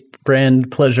increase brand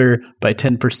pleasure by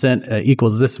 10%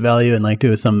 equals this value, and like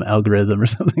do some algorithm or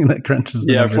something that crunches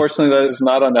the numbers. Unfortunately, that is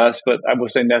not on us, but I will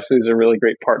say Nestle is a really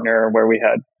great partner where we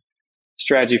had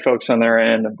strategy folks on their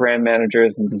end, and brand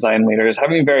managers and design leaders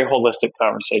having very holistic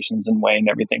conversations and weighing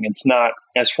everything. It's not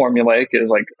as formulaic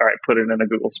as like, all right, put it in a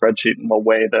Google spreadsheet and we'll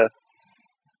weigh the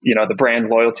brand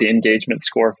loyalty engagement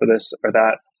score for this or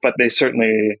that. But they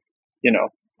certainly,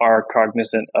 are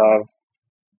cognizant of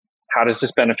how does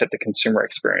this benefit the consumer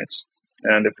experience?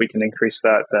 And if we can increase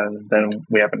that, then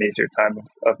we have an easier time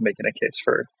of making a case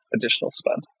for additional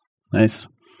spend. Nice.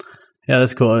 Yeah,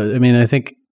 that's cool. I mean, I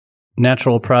think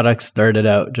natural products started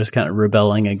out just kind of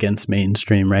rebelling against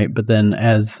mainstream, right? But then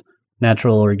as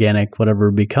natural, organic,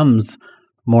 whatever becomes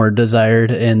more desired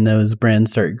and those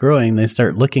brands start growing, they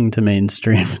start looking to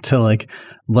mainstream to like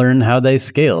learn how they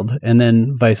scaled. And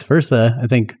then vice versa. I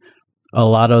think a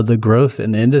lot of the growth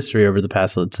in the industry over the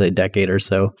past, let's say, decade or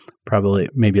so, probably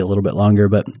maybe a little bit longer,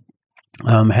 but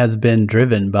has been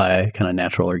driven by kind of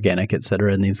natural, organic, et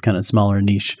cetera, and these kind of smaller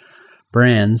niche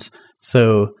brands.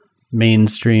 So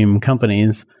mainstream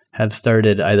companies have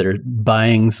started either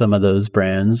buying some of those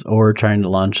brands or trying to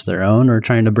launch their own or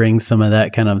trying to bring some of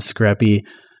that kind of scrappy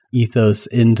ethos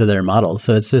into their models.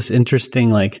 So it's this interesting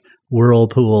like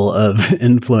whirlpool of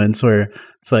influence where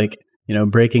it's like,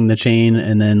 breaking the chain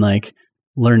and then like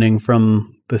learning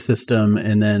from the system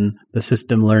and then the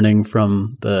system learning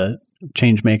from the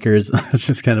change makers. It's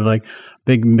just kind of like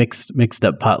big mixed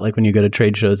up pot. Like when you go to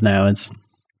trade shows now, it's,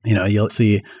 you'll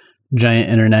see giant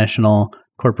international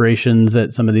corporations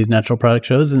at some of these natural product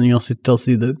shows, and you'll still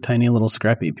see the tiny little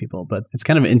scrappy people. But it's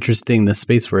kind of interesting, the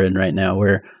space we're in right now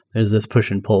where there's this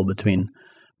push and pull between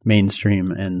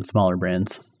mainstream and smaller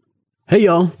brands. Hey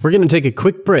y'all, we're going to take a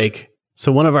quick break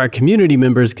so one of our community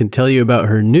members can tell you about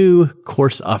her new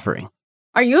course offering.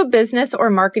 Are you a business or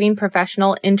marketing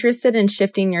professional interested in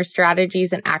shifting your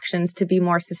strategies and actions to be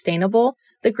more sustainable?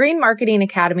 The Green Marketing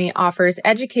Academy offers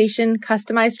education,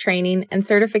 customized training, and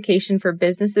certification for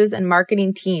businesses and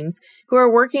marketing teams who are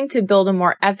working to build a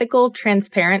more ethical,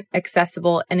 transparent,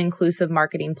 accessible, and inclusive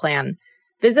marketing plan.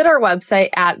 Visit our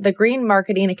website at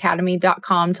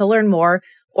thegreenmarketingacademy.com to learn more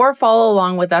or follow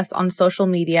along with us on social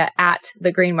media at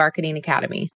The Green Marketing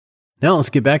Academy. Now let's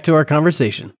get back to our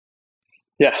conversation.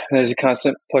 Yeah, there's a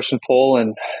constant push and pull.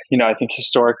 And, I think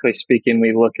historically speaking,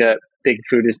 we look at big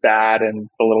food as bad and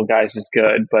the little guys as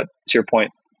good. But to your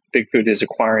point, big food is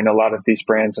acquiring a lot of these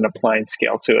brands and applying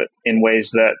scale to it in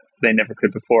ways that they never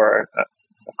could before. A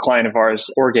client of ours,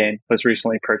 Orgain, was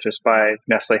recently purchased by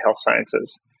Nestle Health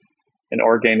Sciences. And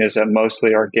Orgain is a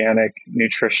mostly organic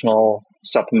nutritional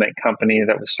supplement company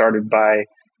that was started by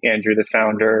Andrew, the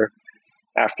founder,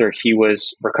 after he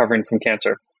was recovering from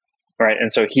cancer. Right.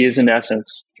 And so he is, in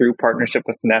essence, through partnership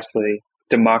with Nestle,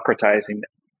 democratizing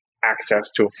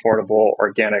access to affordable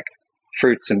organic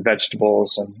fruits and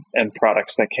vegetables and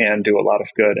products that can do a lot of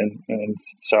good. And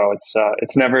so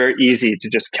it's never easy to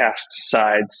just cast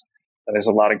sides. There's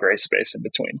a lot of gray space in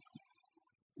between.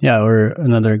 Yeah. Or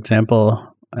another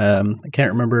example, I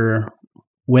can't remember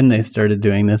when they started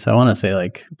doing this. I want to say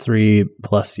like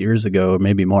 3+ years ago, or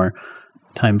maybe more.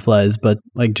 Time flies, but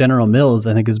like General Mills,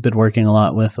 I think, has been working a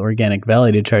lot with Organic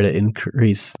Valley to try to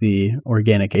increase the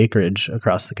organic acreage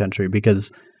across the country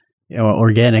because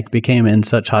organic became in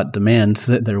such hot demand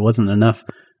that there weren't enough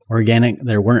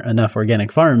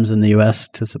organic farms in the U.S.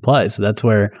 to supply. So that's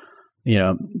where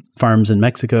farms in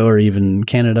Mexico or even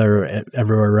Canada or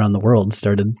everywhere around the world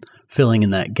started filling in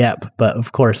that gap. But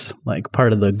of course, like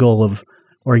part of the goal of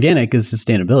organic is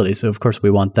sustainability. So of course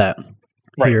we want that.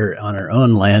 Right. Here on our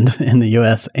own land in the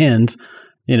U.S. and,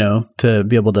 to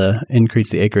be able to increase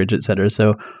the acreage, et cetera.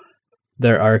 So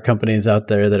there are companies out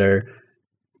there that are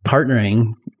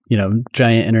partnering,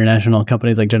 giant international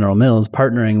companies like General Mills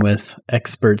partnering with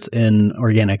experts in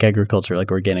organic agriculture,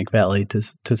 like Organic Valley, to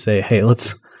say, hey,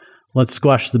 let's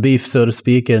squash the beef, so to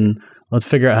speak, and let's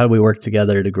figure out how we work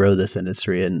together to grow this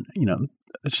industry. And,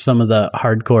 some of the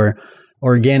hardcore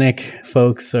organic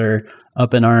folks are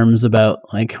up in arms about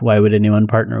like, why would anyone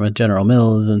partner with General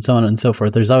Mills and so on and so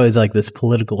forth. There's always like this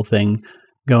political thing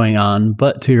going on.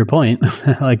 But to your point,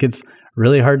 like it's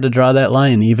really hard to draw that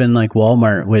line. Even like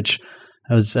Walmart, which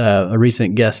I was a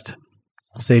recent guest,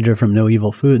 Sadra from No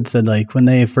Evil Food, said like when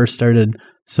they first started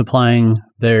supplying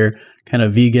their kind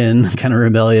of vegan, kind of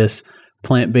rebellious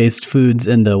plant-based foods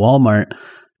into Walmart,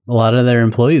 a lot of their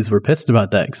employees were pissed about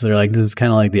that because they're like, this is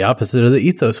kind of like the opposite of the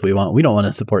ethos we want. We don't want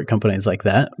to support companies like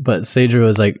that. But Sadra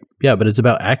was like, yeah, but it's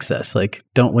about access. Like,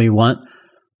 don't we want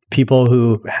people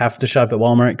who have to shop at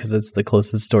Walmart because it's the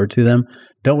closest store to them?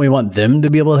 Don't we want them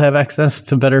to be able to have access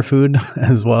to better food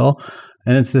as well?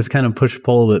 And it's this kind of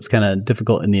push-pull that's kind of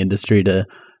difficult in the industry to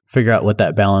figure out what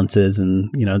that balance is. And,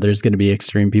 there's going to be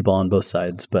extreme people on both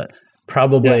sides. But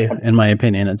probably, in my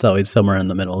opinion, it's always somewhere in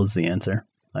the middle is the answer.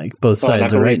 Like both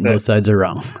sides are right and both sides are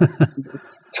wrong.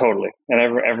 It's totally. And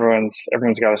everyone's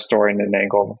got a story and an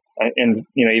angle. And,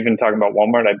 even talking about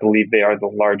Walmart, I believe they are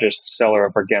the largest seller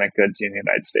of organic goods in the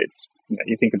United States.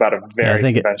 You think about a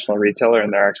very conventional retailer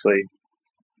and they're actually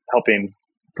helping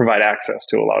provide access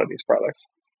to a lot of these products.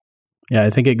 Yeah, I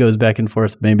think it goes back and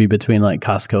forth maybe between like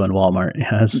Costco and Walmart.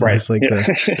 Yeah, it's like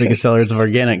the biggest sellers of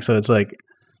organic. So it's like,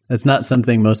 it's not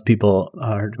something most people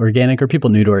are organic or people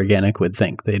new to organic would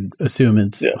think. They'd assume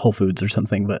it's Whole Foods or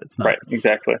something, but it's not. Right,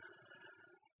 exactly.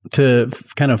 To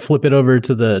kind of flip it over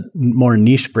to the more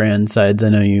niche brand sides, I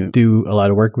know you do a lot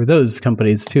of work with those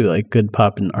companies too, like Good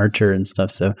Pop and Archer and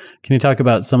stuff. So can you talk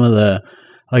about some of the,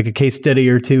 like a case study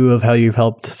or two of how you've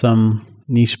helped some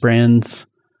niche brands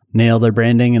nail their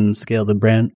branding and scale the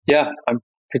brand? Yeah, I'm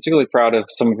particularly proud of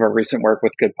some of our recent work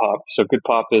with Good Pop. So Good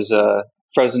Pop is a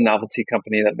frozen novelty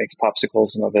company that makes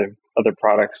popsicles and other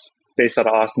products based out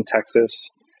of Austin, Texas.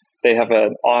 They have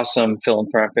an awesome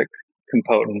philanthropic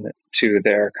component to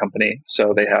their company.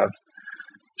 So they have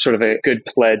sort of a good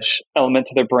pledge element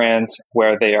to their brand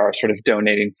where they are sort of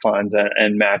donating funds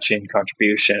and matching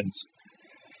contributions.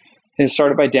 It was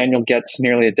started by Daniel Getz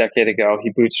nearly a decade ago.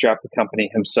 He bootstrapped the company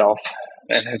himself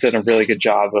and has done a really good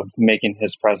job of making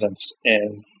his presence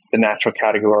in the natural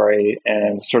category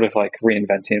and sort of like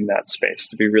reinventing that space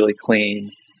to be really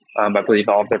clean. I believe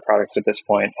all of their products at this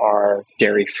point are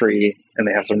dairy free, and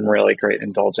they have some really great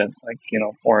indulgent, like,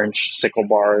 orange sickle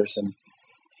bars and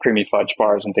creamy fudge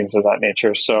bars and things of that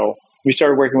nature. So we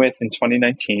started working with in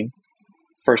 2019,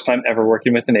 first time ever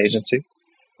working with an agency,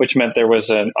 which meant there was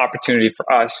an opportunity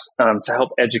for us to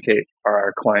help educate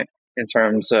our client in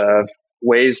terms of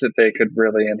ways that they could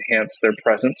really enhance their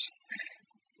presence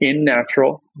in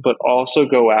natural, but also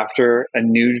go after a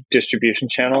new distribution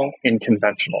channel in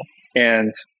conventional.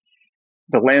 And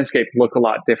the landscape look a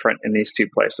lot different in these two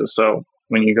places. So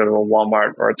when you go to a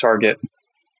Walmart or a Target,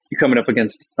 you're coming up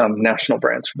against national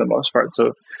brands for the most part.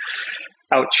 So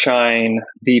Outshine,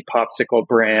 the Popsicle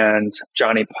brand,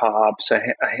 Johnny Pops, a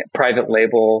private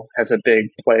label has a big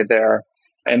play there.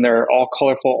 And they're all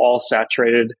colorful, all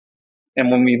saturated. And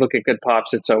when we look at Good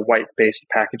Pops, it's a white-based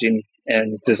packaging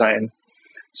and design.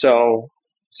 So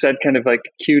said kind of like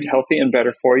cute, healthy, and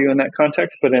better for you in that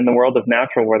context. But in the world of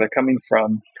natural, where they're coming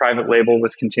from, private label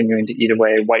was continuing to eat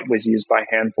away. White was used by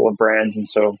a handful of brands. And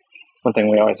so one thing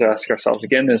we always ask ourselves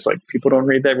again is like, people don't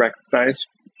read, they recognize.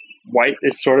 White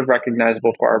is sort of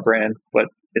recognizable for our brand, but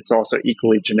it's also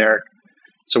equally generic.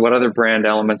 So what other brand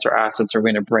elements or assets are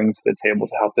we going to bring to the table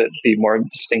to help it be more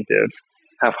distinctive,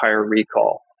 have higher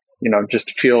recall,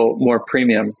 just feel more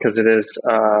premium because it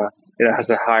has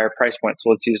a higher price point. So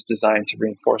let's use design to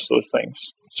reinforce those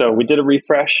things. So we did a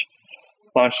refresh,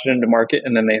 launched it into market,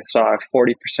 and then they saw a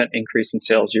 40% increase in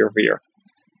sales year over year,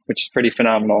 which is pretty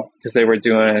phenomenal because they were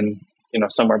doing,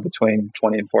 somewhere between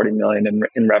 20 and 40 million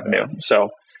in revenue.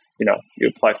 So, you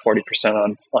apply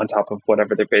 40% on top of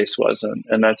whatever their base was.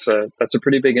 And that's a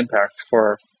pretty big impact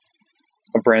for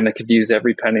a brand that could use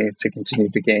every penny to continue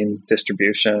to gain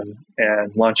distribution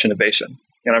and launch innovation.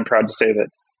 And I'm proud to say that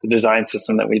the design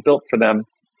system that we built for them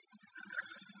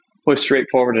was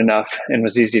straightforward enough and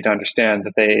was easy to understand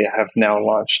that they have now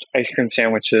launched ice cream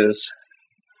sandwiches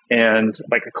and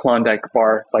like a Klondike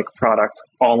bar like product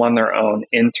all on their own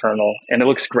internal. And it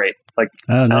looks great. Like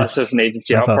us as an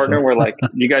agency out partner, awesome. We're like,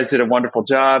 you guys did a wonderful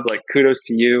job. Like kudos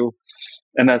to you.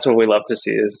 And that's what we love to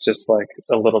see is just like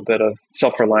a little bit of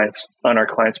self-reliance on our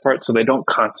clients' part. So they don't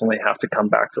constantly have to come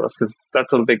back to us because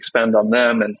that's a big spend on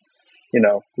them. And,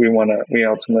 we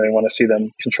ultimately want to see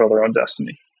them control their own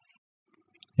destiny.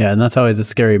 Yeah. And that's always a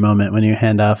scary moment when you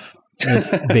hand off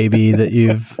this baby that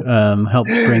you've helped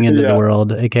bring into the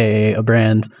world, AKA a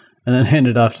brand, and then hand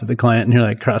it off to the client and you're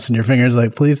like crossing your fingers,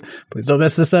 like, please don't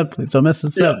mess this up. Please don't mess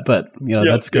this up. But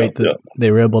that's great that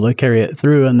they were able to carry it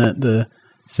through and that the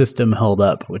system held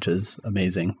up, which is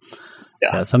amazing.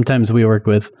 Yeah. Sometimes we work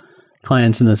with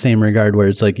clients in the same regard where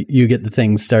it's like you get the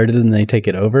thing started and they take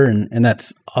it over and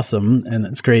that's awesome. And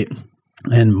that's great.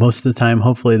 And most of the time,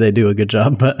 hopefully they do a good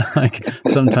job, but like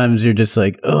sometimes you're just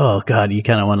like, oh God, you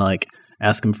kind of want to like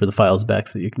ask them for the files back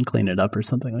so you can clean it up or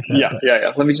something like that.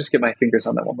 Yeah. Let me just get my fingers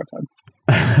on that one more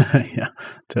time. Yeah,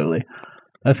 totally.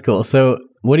 That's cool. So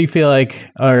what do you feel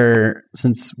like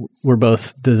since we're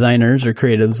both designers or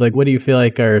creatives, like what do you feel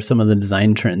like are some of the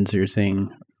design trends you're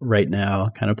seeing right now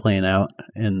kind of playing out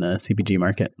in the CPG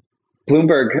market?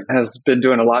 Bloomberg has been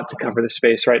doing a lot to cover the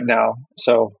space right now.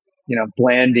 So,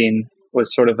 blanding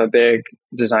was sort of a big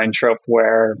design trope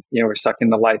where, we're sucking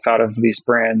the life out of these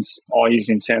brands all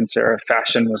using sans serif.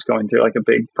 Fashion was going through like a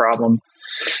big problem.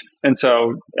 And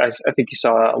so I think you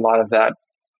saw a lot of that,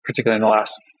 particularly in the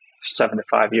last 7 to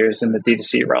 5 years in the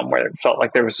D2C realm, where it felt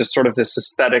like there was just sort of this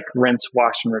aesthetic rinse,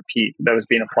 wash, and repeat that was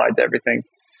being applied to everything.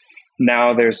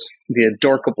 Now there's the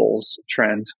adorkables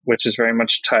trend, which is very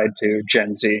much tied to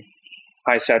Gen Z.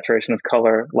 High saturation of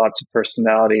color, lots of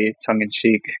personality,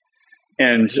 tongue-in-cheek,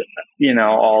 and,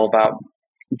 all about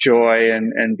joy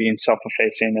and being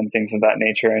self-effacing and things of that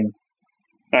nature. And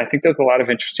I think there's a lot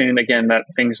of interesting, again, that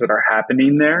things that are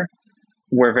happening there.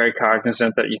 We're very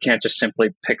cognizant that you can't just simply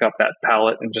pick up that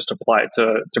palette and just apply it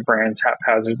to brands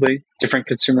haphazardly. Different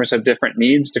consumers have different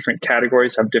needs. Different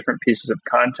categories have different pieces of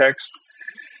context.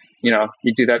 You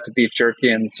do that to beef jerky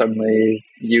and suddenly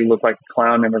you look like a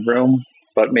clown in a room,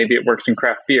 but maybe it works in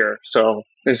craft beer. So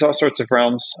there's all sorts of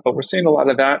realms, but we're seeing a lot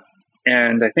of that.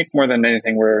 And I think more than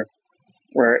anything, we're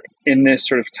in this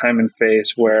sort of time and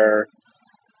phase where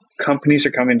companies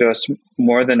are coming to us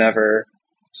more than ever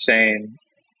saying,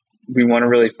 we want to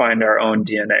really find our own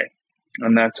DNA.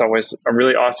 And that's always a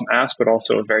really awesome ask, but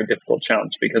also a very difficult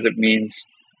challenge because it means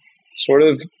sort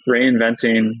of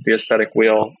reinventing the aesthetic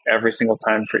wheel every single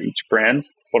time for each brand,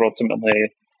 but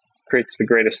ultimately creates the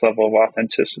greatest level of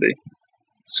authenticity.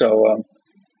 So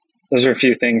those are a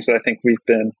few things that I think we've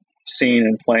been seeing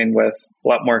and playing with. A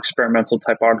lot more experimental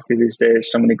typography these days,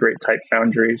 so many great type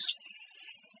foundries.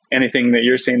 Anything that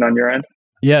you're seeing on your end?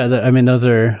 Yeah, those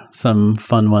are some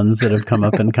fun ones that have come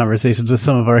up in conversations with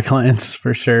some of our clients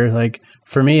for sure. Like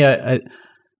for me, I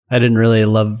didn't really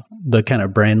love the kind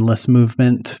of brandless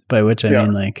movement, by which I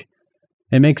mean like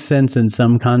it makes sense in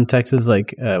some contexts,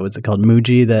 like what's it called,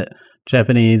 Muji, that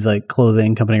Japanese like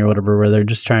clothing company or whatever, where they're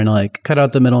just trying to like cut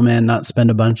out the middleman, not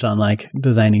spend a bunch on like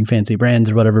designing fancy brands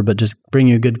or whatever, but just bring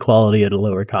you good quality at a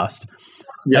lower cost.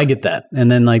 Yeah. I get that. And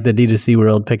then like the D2C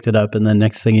world picked it up, and then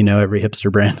next thing you know, every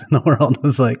hipster brand in the world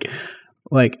was like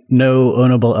no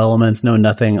ownable elements, no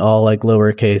nothing, all like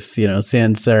lowercase,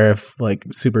 sans serif, like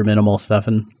super minimal stuff.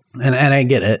 And I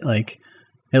get it. Like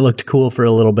it looked cool for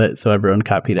a little bit, so everyone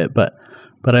copied it, but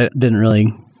I didn't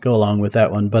really go along with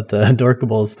that one. But the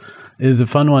Adorkables is a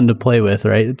fun one to play with,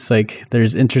 right? It's like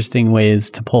there's interesting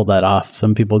ways to pull that off.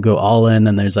 Some people go all in,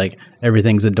 and there's like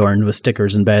everything's adorned with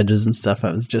stickers and badges and stuff.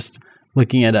 I was just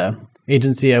looking at a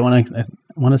agency, I want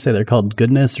to say they're called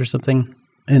Goodness or something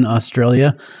in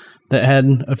Australia, that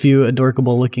had a few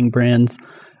Adorkable looking brands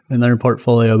in their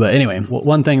portfolio. But anyway,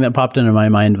 one thing that popped into my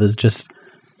mind was just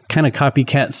kind of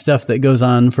copycat stuff that goes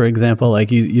on. For example,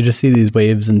 like you just see these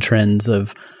waves and trends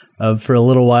of for a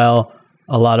little while,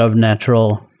 a lot of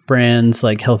natural brands,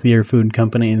 like healthier food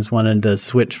companies, wanted to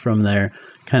switch from their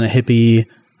kind of hippie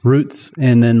roots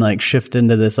and then like shift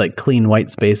into this like clean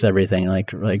white space everything,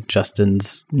 like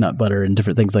Justin's nut butter and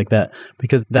different things like that,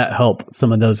 because that helped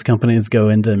some of those companies go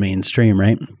into mainstream,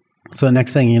 right? So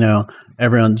next thing you know,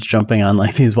 everyone's jumping on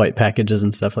like these white packages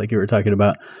and stuff like you were talking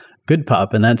about Good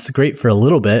Pop. And that's great for a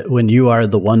little bit when you are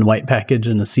the one white package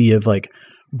in a sea of like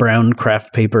brown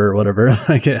craft paper or whatever.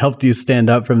 Like it helped you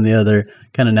stand out from the other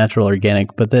kind of natural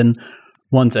organic. But then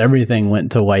once everything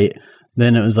went to white,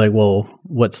 then it was like, well,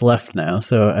 what's left now?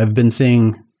 So I've been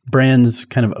seeing brands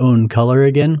kind of own color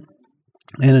again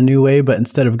in a new way, but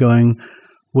instead of going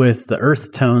with the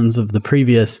earth tones of the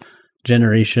previous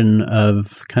generation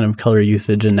of kind of color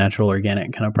usage and natural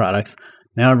organic kind of products,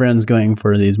 now everyone's going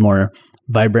for these more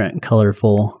vibrant,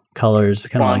 colorful colors,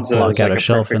 kind of like block out a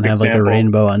shelf and have like a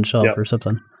rainbow on shelf or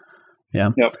something. Yeah.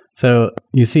 Yep. So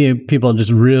you see people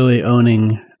just really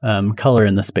owning color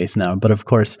in the space now. But of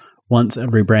course, once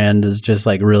every brand is just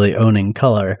like really owning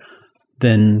color,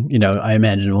 then, I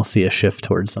imagine we'll see a shift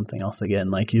towards something else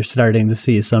again. Like you're starting to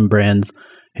see some brands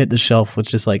hit the shelf with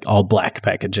just like all black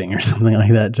packaging or something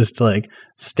like that, just to like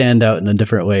stand out in a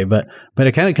different way. But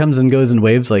it kind of comes and goes in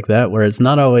waves like that, where it's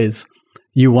not always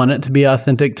you want it to be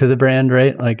authentic to the brand,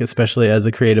 right? Like especially as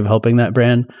a creative helping that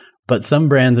brand. But some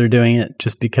brands are doing it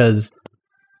just because,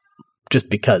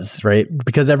 right?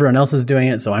 Because everyone else is doing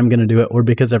it, so I'm going to do it. Or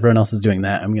because everyone else is doing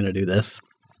that, I'm going to do this.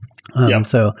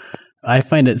 So I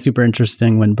find it super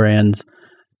interesting when brands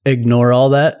ignore all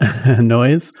that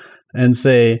noise and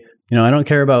say, I don't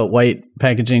care about white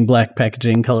packaging, black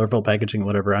packaging, colorful packaging,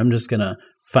 whatever. I'm just going to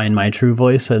find my true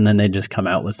voice. And then they just come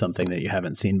out with something that you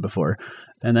haven't seen before.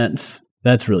 And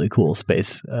that's really cool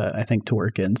space, I think, to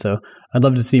work in. So I'd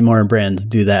love to see more brands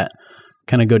do that,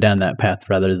 kind of go down that path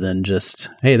rather than just,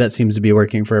 hey, that seems to be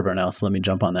working for everyone else. Let me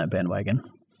jump on that bandwagon.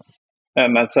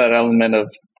 And that's that element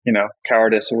of,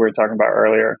 cowardice that we were talking about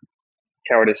earlier.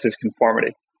 Cowardice is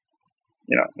conformity,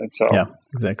 and so. Yeah,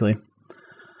 exactly.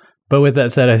 But with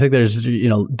that said, I think there's,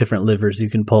 different levers you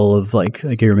can pull of like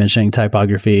you were mentioning,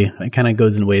 typography. It kind of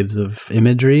goes in waves of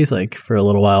imagery. Like for a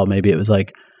little while, maybe it was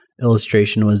like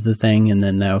illustration was the thing. And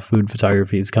then now food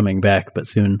photography is coming back, but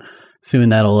soon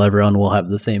everyone will have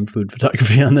the same food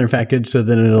photography on their package. So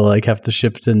then it'll like have to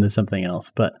shift into something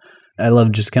else. But I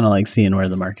love just kind of like seeing where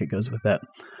the market goes with that.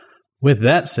 With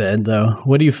that said though,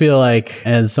 what do you feel like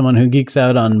as someone who geeks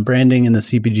out on branding in the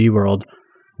CPG world?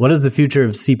 What does the future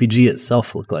of CPG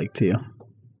itself look like to you?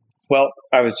 Well,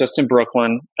 I was just in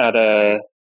Brooklyn at a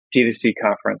D2C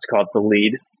conference called The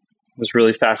Lead. It was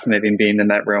really fascinating being in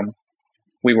that room.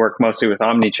 We work mostly with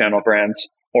omni-channel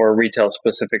brands or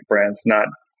retail-specific brands, not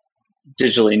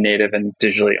digitally native and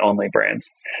digitally only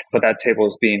brands. But that table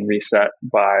is being reset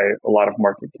by a lot of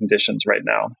market conditions right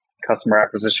now. Customer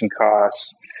acquisition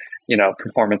costs,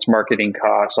 performance marketing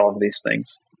costs, all of these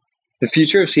things. The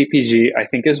future of CPG, I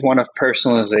think, is one of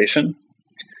personalization.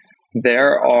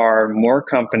 There are more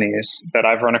companies that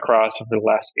I've run across over the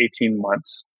last 18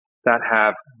 months that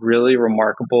have really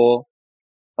remarkable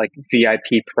like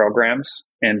VIP programs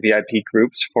and VIP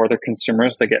groups for their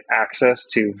consumers that get access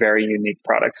to very unique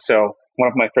products. So one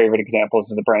of my favorite examples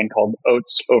is a brand called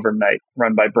Oats Overnight,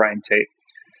 run by Brian Tate.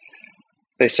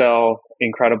 They sell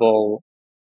incredible,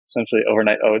 essentially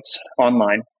overnight oats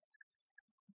online.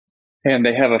 And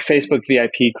they have a Facebook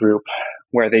VIP group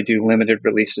where they do limited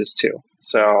releases too.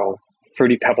 So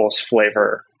Fruity Pebbles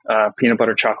flavor, peanut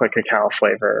butter chocolate cacao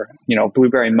flavor,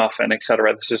 blueberry muffin,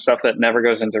 etc. This is stuff that never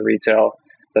goes into retail,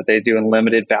 that they do in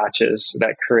limited batches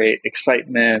that create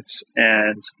excitement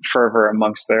and fervor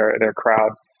amongst their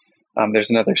crowd.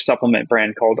 There's another supplement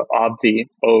brand called Obvi,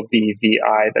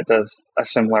 OBVI, that does a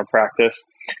similar practice.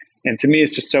 And to me,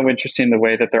 it's just so interesting the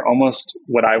way that they're almost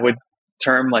what I would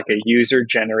term like a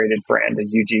user-generated brand, a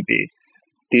UGB.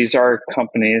 These are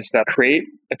companies that create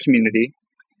a community,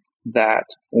 that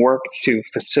work to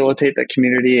facilitate that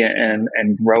community and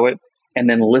grow it, and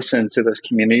then listen to those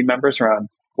community members around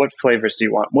what flavors do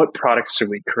you want, what products should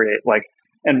we create, like,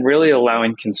 and really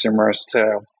allowing consumers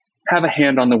to have a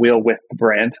hand on the wheel with the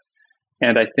brand.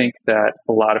 And I think that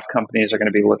a lot of companies are going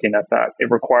to be looking at that.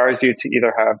 It requires you to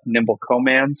either have nimble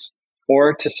co-mans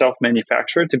or to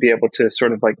self-manufacture to be able to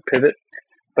sort of like pivot.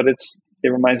 But it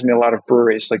reminds me a lot of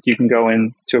breweries. Like, you can go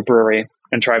into a brewery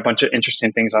and try a bunch of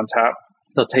interesting things on tap.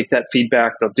 They'll take that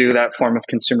feedback, they'll do that form of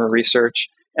consumer research,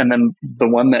 and then the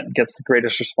one that gets the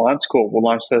greatest response, cool, we'll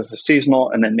launch that as a seasonal,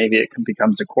 and then maybe it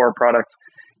becomes a core product.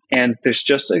 And there's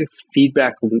just a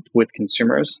feedback loop with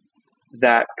consumers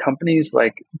that companies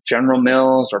like General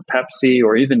Mills or Pepsi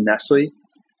or even Nestle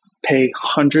pay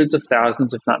hundreds of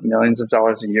thousands, if not millions of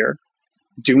dollars a year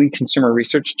doing consumer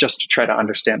research just to try to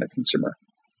understand the consumer.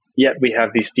 Yet we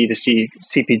have these D2C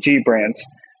CPG brands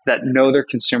that know their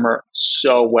consumer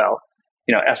so well.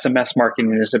 SMS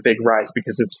marketing is a big rise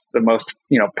because it's the most,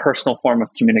 personal form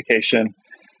of communication.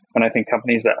 And I think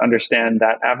companies that understand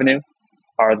that avenue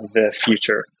are the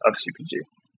future of CPG.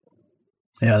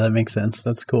 Yeah, that makes sense.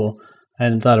 That's cool. I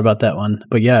hadn't thought about that one.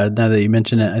 But yeah, now that you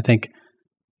mention it, I think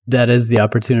that is the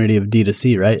opportunity of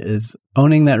D2C, right? Is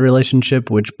owning that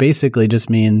relationship, which basically just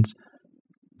means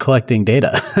collecting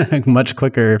data much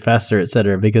quicker, faster, et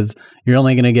cetera, because you're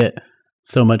only going to get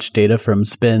so much data from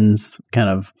spins, kind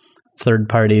of third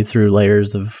party through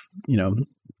layers of,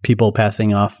 people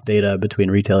passing off data between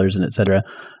retailers and et cetera.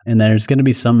 And there's going to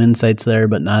be some insights there,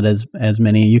 but not as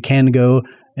many. You can go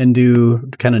and do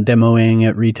kind of demoing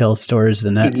at retail stores,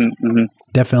 and that's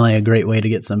definitely a great way to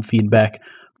get some feedback.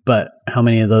 But how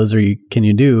many of those can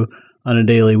you do on a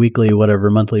daily, weekly,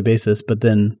 whatever, monthly basis? But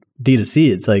then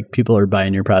D2C, it's like people are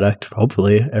buying your product,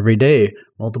 hopefully every day,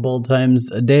 multiple times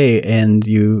a day, and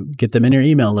you get them in your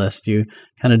email list. You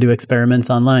kind of do experiments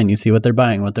online. You see what they're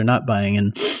buying, what they're not buying,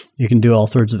 and you can do all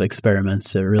sorts of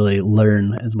experiments to really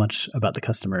learn as much about the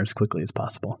customer as quickly as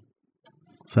possible.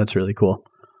 So that's really cool.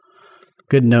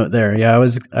 Good note there. Yeah, I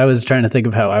was trying to think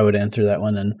of how I would answer that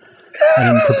one, and I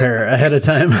didn't prepare ahead of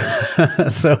time.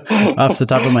 So off the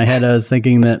top of my head, I was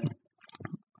thinking that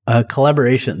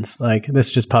collaborations, like this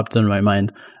just popped into my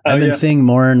mind. I've been seeing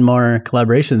more and more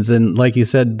collaborations. And like you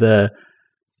said, the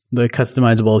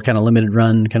customizable kind of limited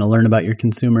run, kind of learn about your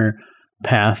consumer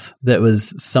path that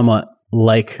was somewhat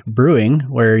like brewing,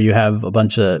 where you have a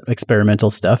bunch of experimental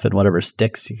stuff and whatever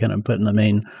sticks you kind of put in the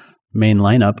main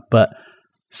lineup. But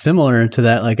similar to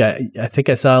that, like I think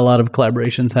I saw a lot of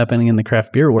collaborations happening in the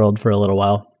craft beer world for a little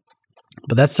while,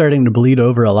 but that's starting to bleed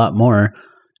over a lot more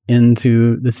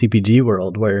into the CPG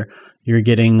world, where you're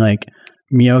getting like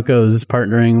Miyoko's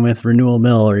partnering with Renewal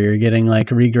Mill, or you're getting like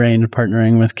Regrained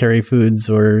partnering with Kerry Foods,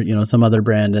 or some other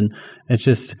brand, and it's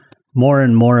just more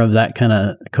and more of that kind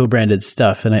of co-branded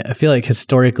stuff. And I feel like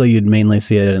historically you'd mainly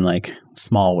see it in like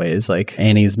small ways, like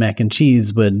Annie's mac and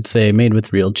cheese would say made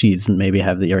with real cheese and maybe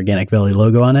have the Organic Valley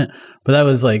logo on it, but that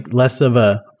was like less of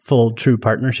a full true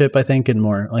partnership, I think, and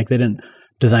more like they didn't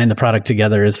design the product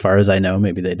together as far as I know.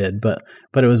 Maybe they did, but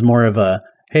it was more of a,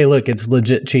 hey, look, it's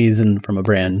legit cheese and from a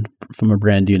brand,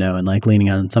 and like leaning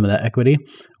on some of that equity.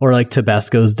 Or like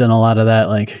Tabasco's done a lot of that,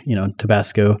 like,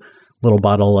 Tabasco little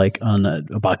bottle like on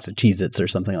a box of Cheez-Its or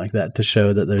something like that to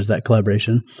show that there's that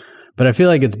collaboration. But I feel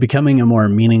like it's becoming a more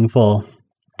meaningful,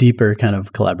 deeper kind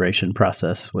of collaboration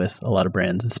process with a lot of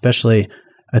brands, especially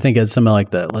I think as some of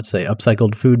like the, let's say,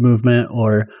 upcycled food movement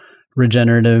or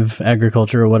regenerative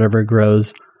agriculture or whatever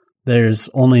grows. There's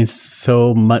only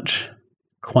so much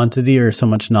quantity or so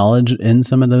much knowledge in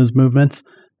some of those movements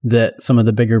that some of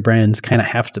the bigger brands kind of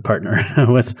have to partner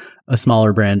with a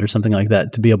smaller brand or something like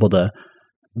that to be able to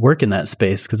work in that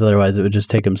space, because otherwise it would just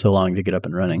take them so long to get up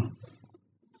and running.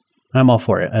 I'm all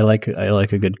for it. I like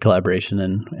a good collaboration,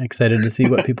 and excited to see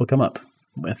what people come up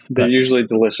with. They're usually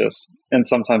delicious and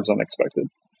sometimes unexpected.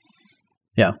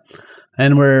 Yeah.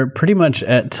 And we're pretty much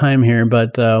at time here,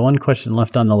 but one question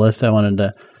left on the list I wanted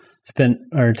to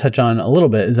touch on a little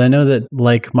bit is, I know that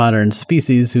like Modern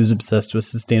Species, who's obsessed with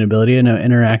sustainability, I know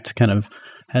Interact kind of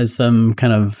has some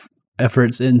kind of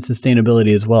efforts in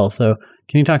sustainability as well. So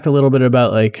can you talk a little bit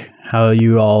about like how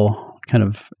you all kind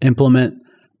of implement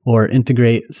or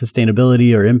integrate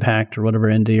sustainability or impact or whatever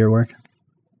into your work?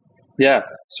 Yeah,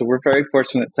 so we're very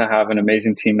fortunate to have an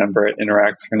amazing team member at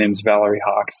Interact. Her name's Valerie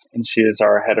Hawks, and she is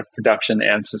our head of production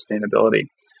and sustainability.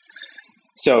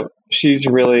 So she's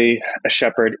really a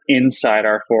shepherd inside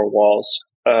our four walls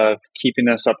of keeping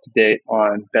us up to date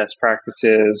on best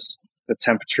practices, the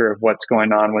temperature of what's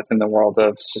going on within the world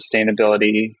of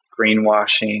sustainability,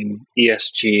 greenwashing,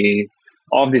 ESG,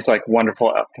 all of these like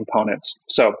wonderful components.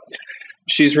 So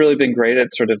she's really been great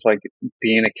at sort of like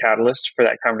being a catalyst for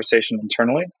that conversation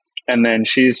internally. And then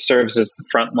she serves as the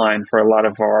front line for a lot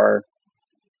of our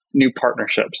new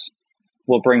partnerships.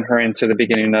 We'll bring her into the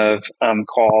beginning of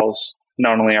calls.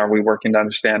 Not only are we working to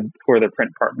understand who are their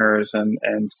print partners and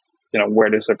where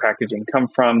does their packaging come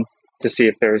from to see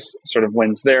if there's sort of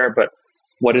wins there, but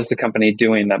what is the company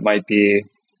doing that might be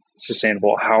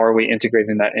sustainable? How are we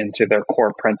integrating that into their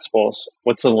core principles?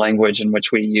 What's the language in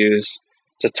which we use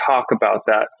to talk about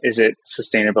that? Is it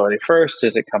sustainability first?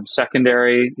 Does it come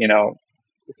secondary?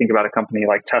 Think about a company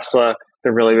like Tesla.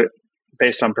 They're really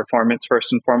based on performance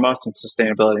first and foremost, and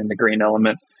sustainability and the green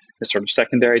element is sort of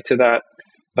secondary to that.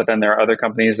 But then there are other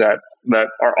companies that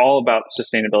are all about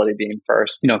sustainability being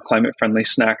first. Climate-friendly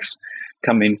snacks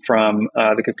coming from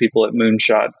the good people at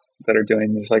Moonshot that are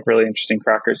doing these like really interesting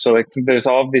crackers. So like there's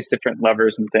all of these different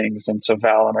levers and things. And so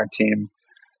Val and our team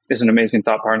is an amazing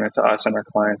thought partner to us and our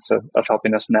clients of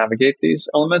helping us navigate these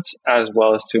elements, as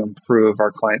well as to improve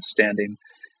our clients' standing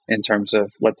in terms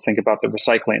of, let's think about the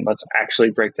recycling. Let's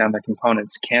actually break down the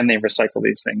components. Can they recycle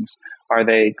these things? Are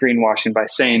they greenwashing by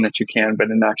saying that you can, but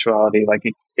in actuality, like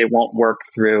it won't work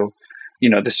through,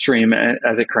 the stream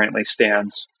as it currently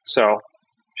stands. So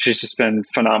she's just been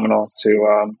phenomenal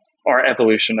to our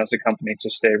evolution as a company to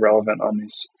stay relevant on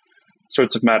these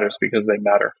sorts of matters because they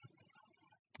matter.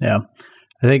 Yeah.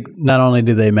 I think not only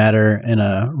do they matter in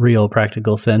a real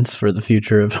practical sense for the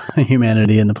future of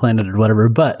humanity and the planet or whatever,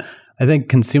 but I think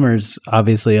consumers,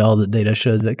 obviously all the data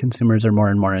shows that consumers are more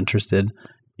and more interested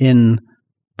in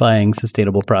buying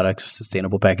sustainable products,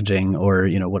 sustainable packaging, or,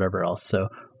 whatever else. So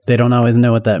they don't always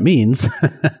know what that means,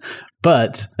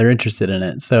 but they're interested in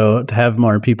it. So to have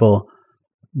more people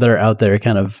that are out there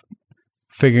kind of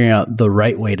figuring out the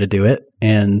right way to do it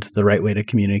and the right way to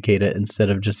communicate it instead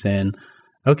of just saying,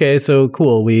 okay, so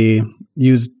cool, we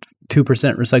used 2%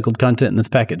 recycled content in this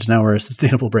package. Now we're a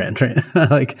sustainable brand, right?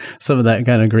 Like some of that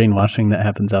kind of greenwashing that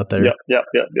happens out there. Yeah.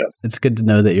 It's good to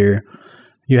know that you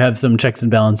have some checks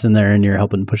and balance in there and you're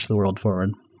helping push the world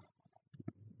forward.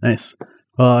 Nice.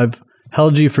 Well, I've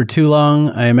held you for too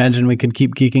long. I imagine we could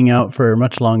keep geeking out for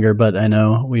much longer, but I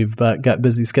know we've got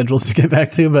busy schedules to get back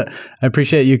to, but I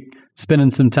appreciate you spending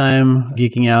some time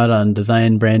geeking out on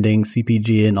design, branding,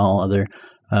 CPG, and all other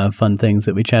fun things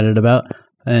that we chatted about.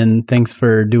 And thanks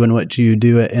for doing what you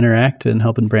do at Interact and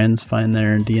helping brands find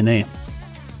their DNA.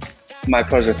 My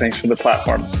pleasure. Thanks for the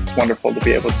platform. It's wonderful to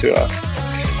be able to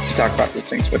talk about these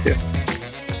things with you.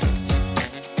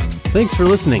 Thanks for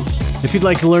listening. If you'd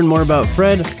like to learn more about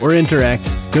Fred or Interact,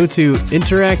 go to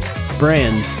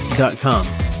interactbrands.com.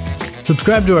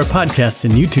 Subscribe to our podcast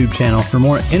and YouTube channel for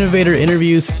more innovator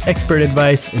interviews, expert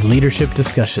advice, and leadership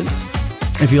discussions.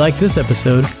 If you like this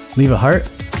episode, leave a heart,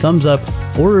 thumbs up,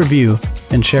 or review,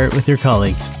 and share it with your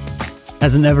colleagues.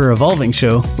 As an ever-evolving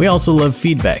show, we also love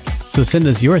feedback, so send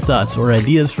us your thoughts or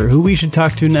ideas for who we should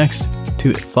talk to next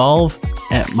to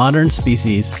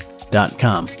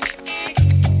evolve@modernspecies.com.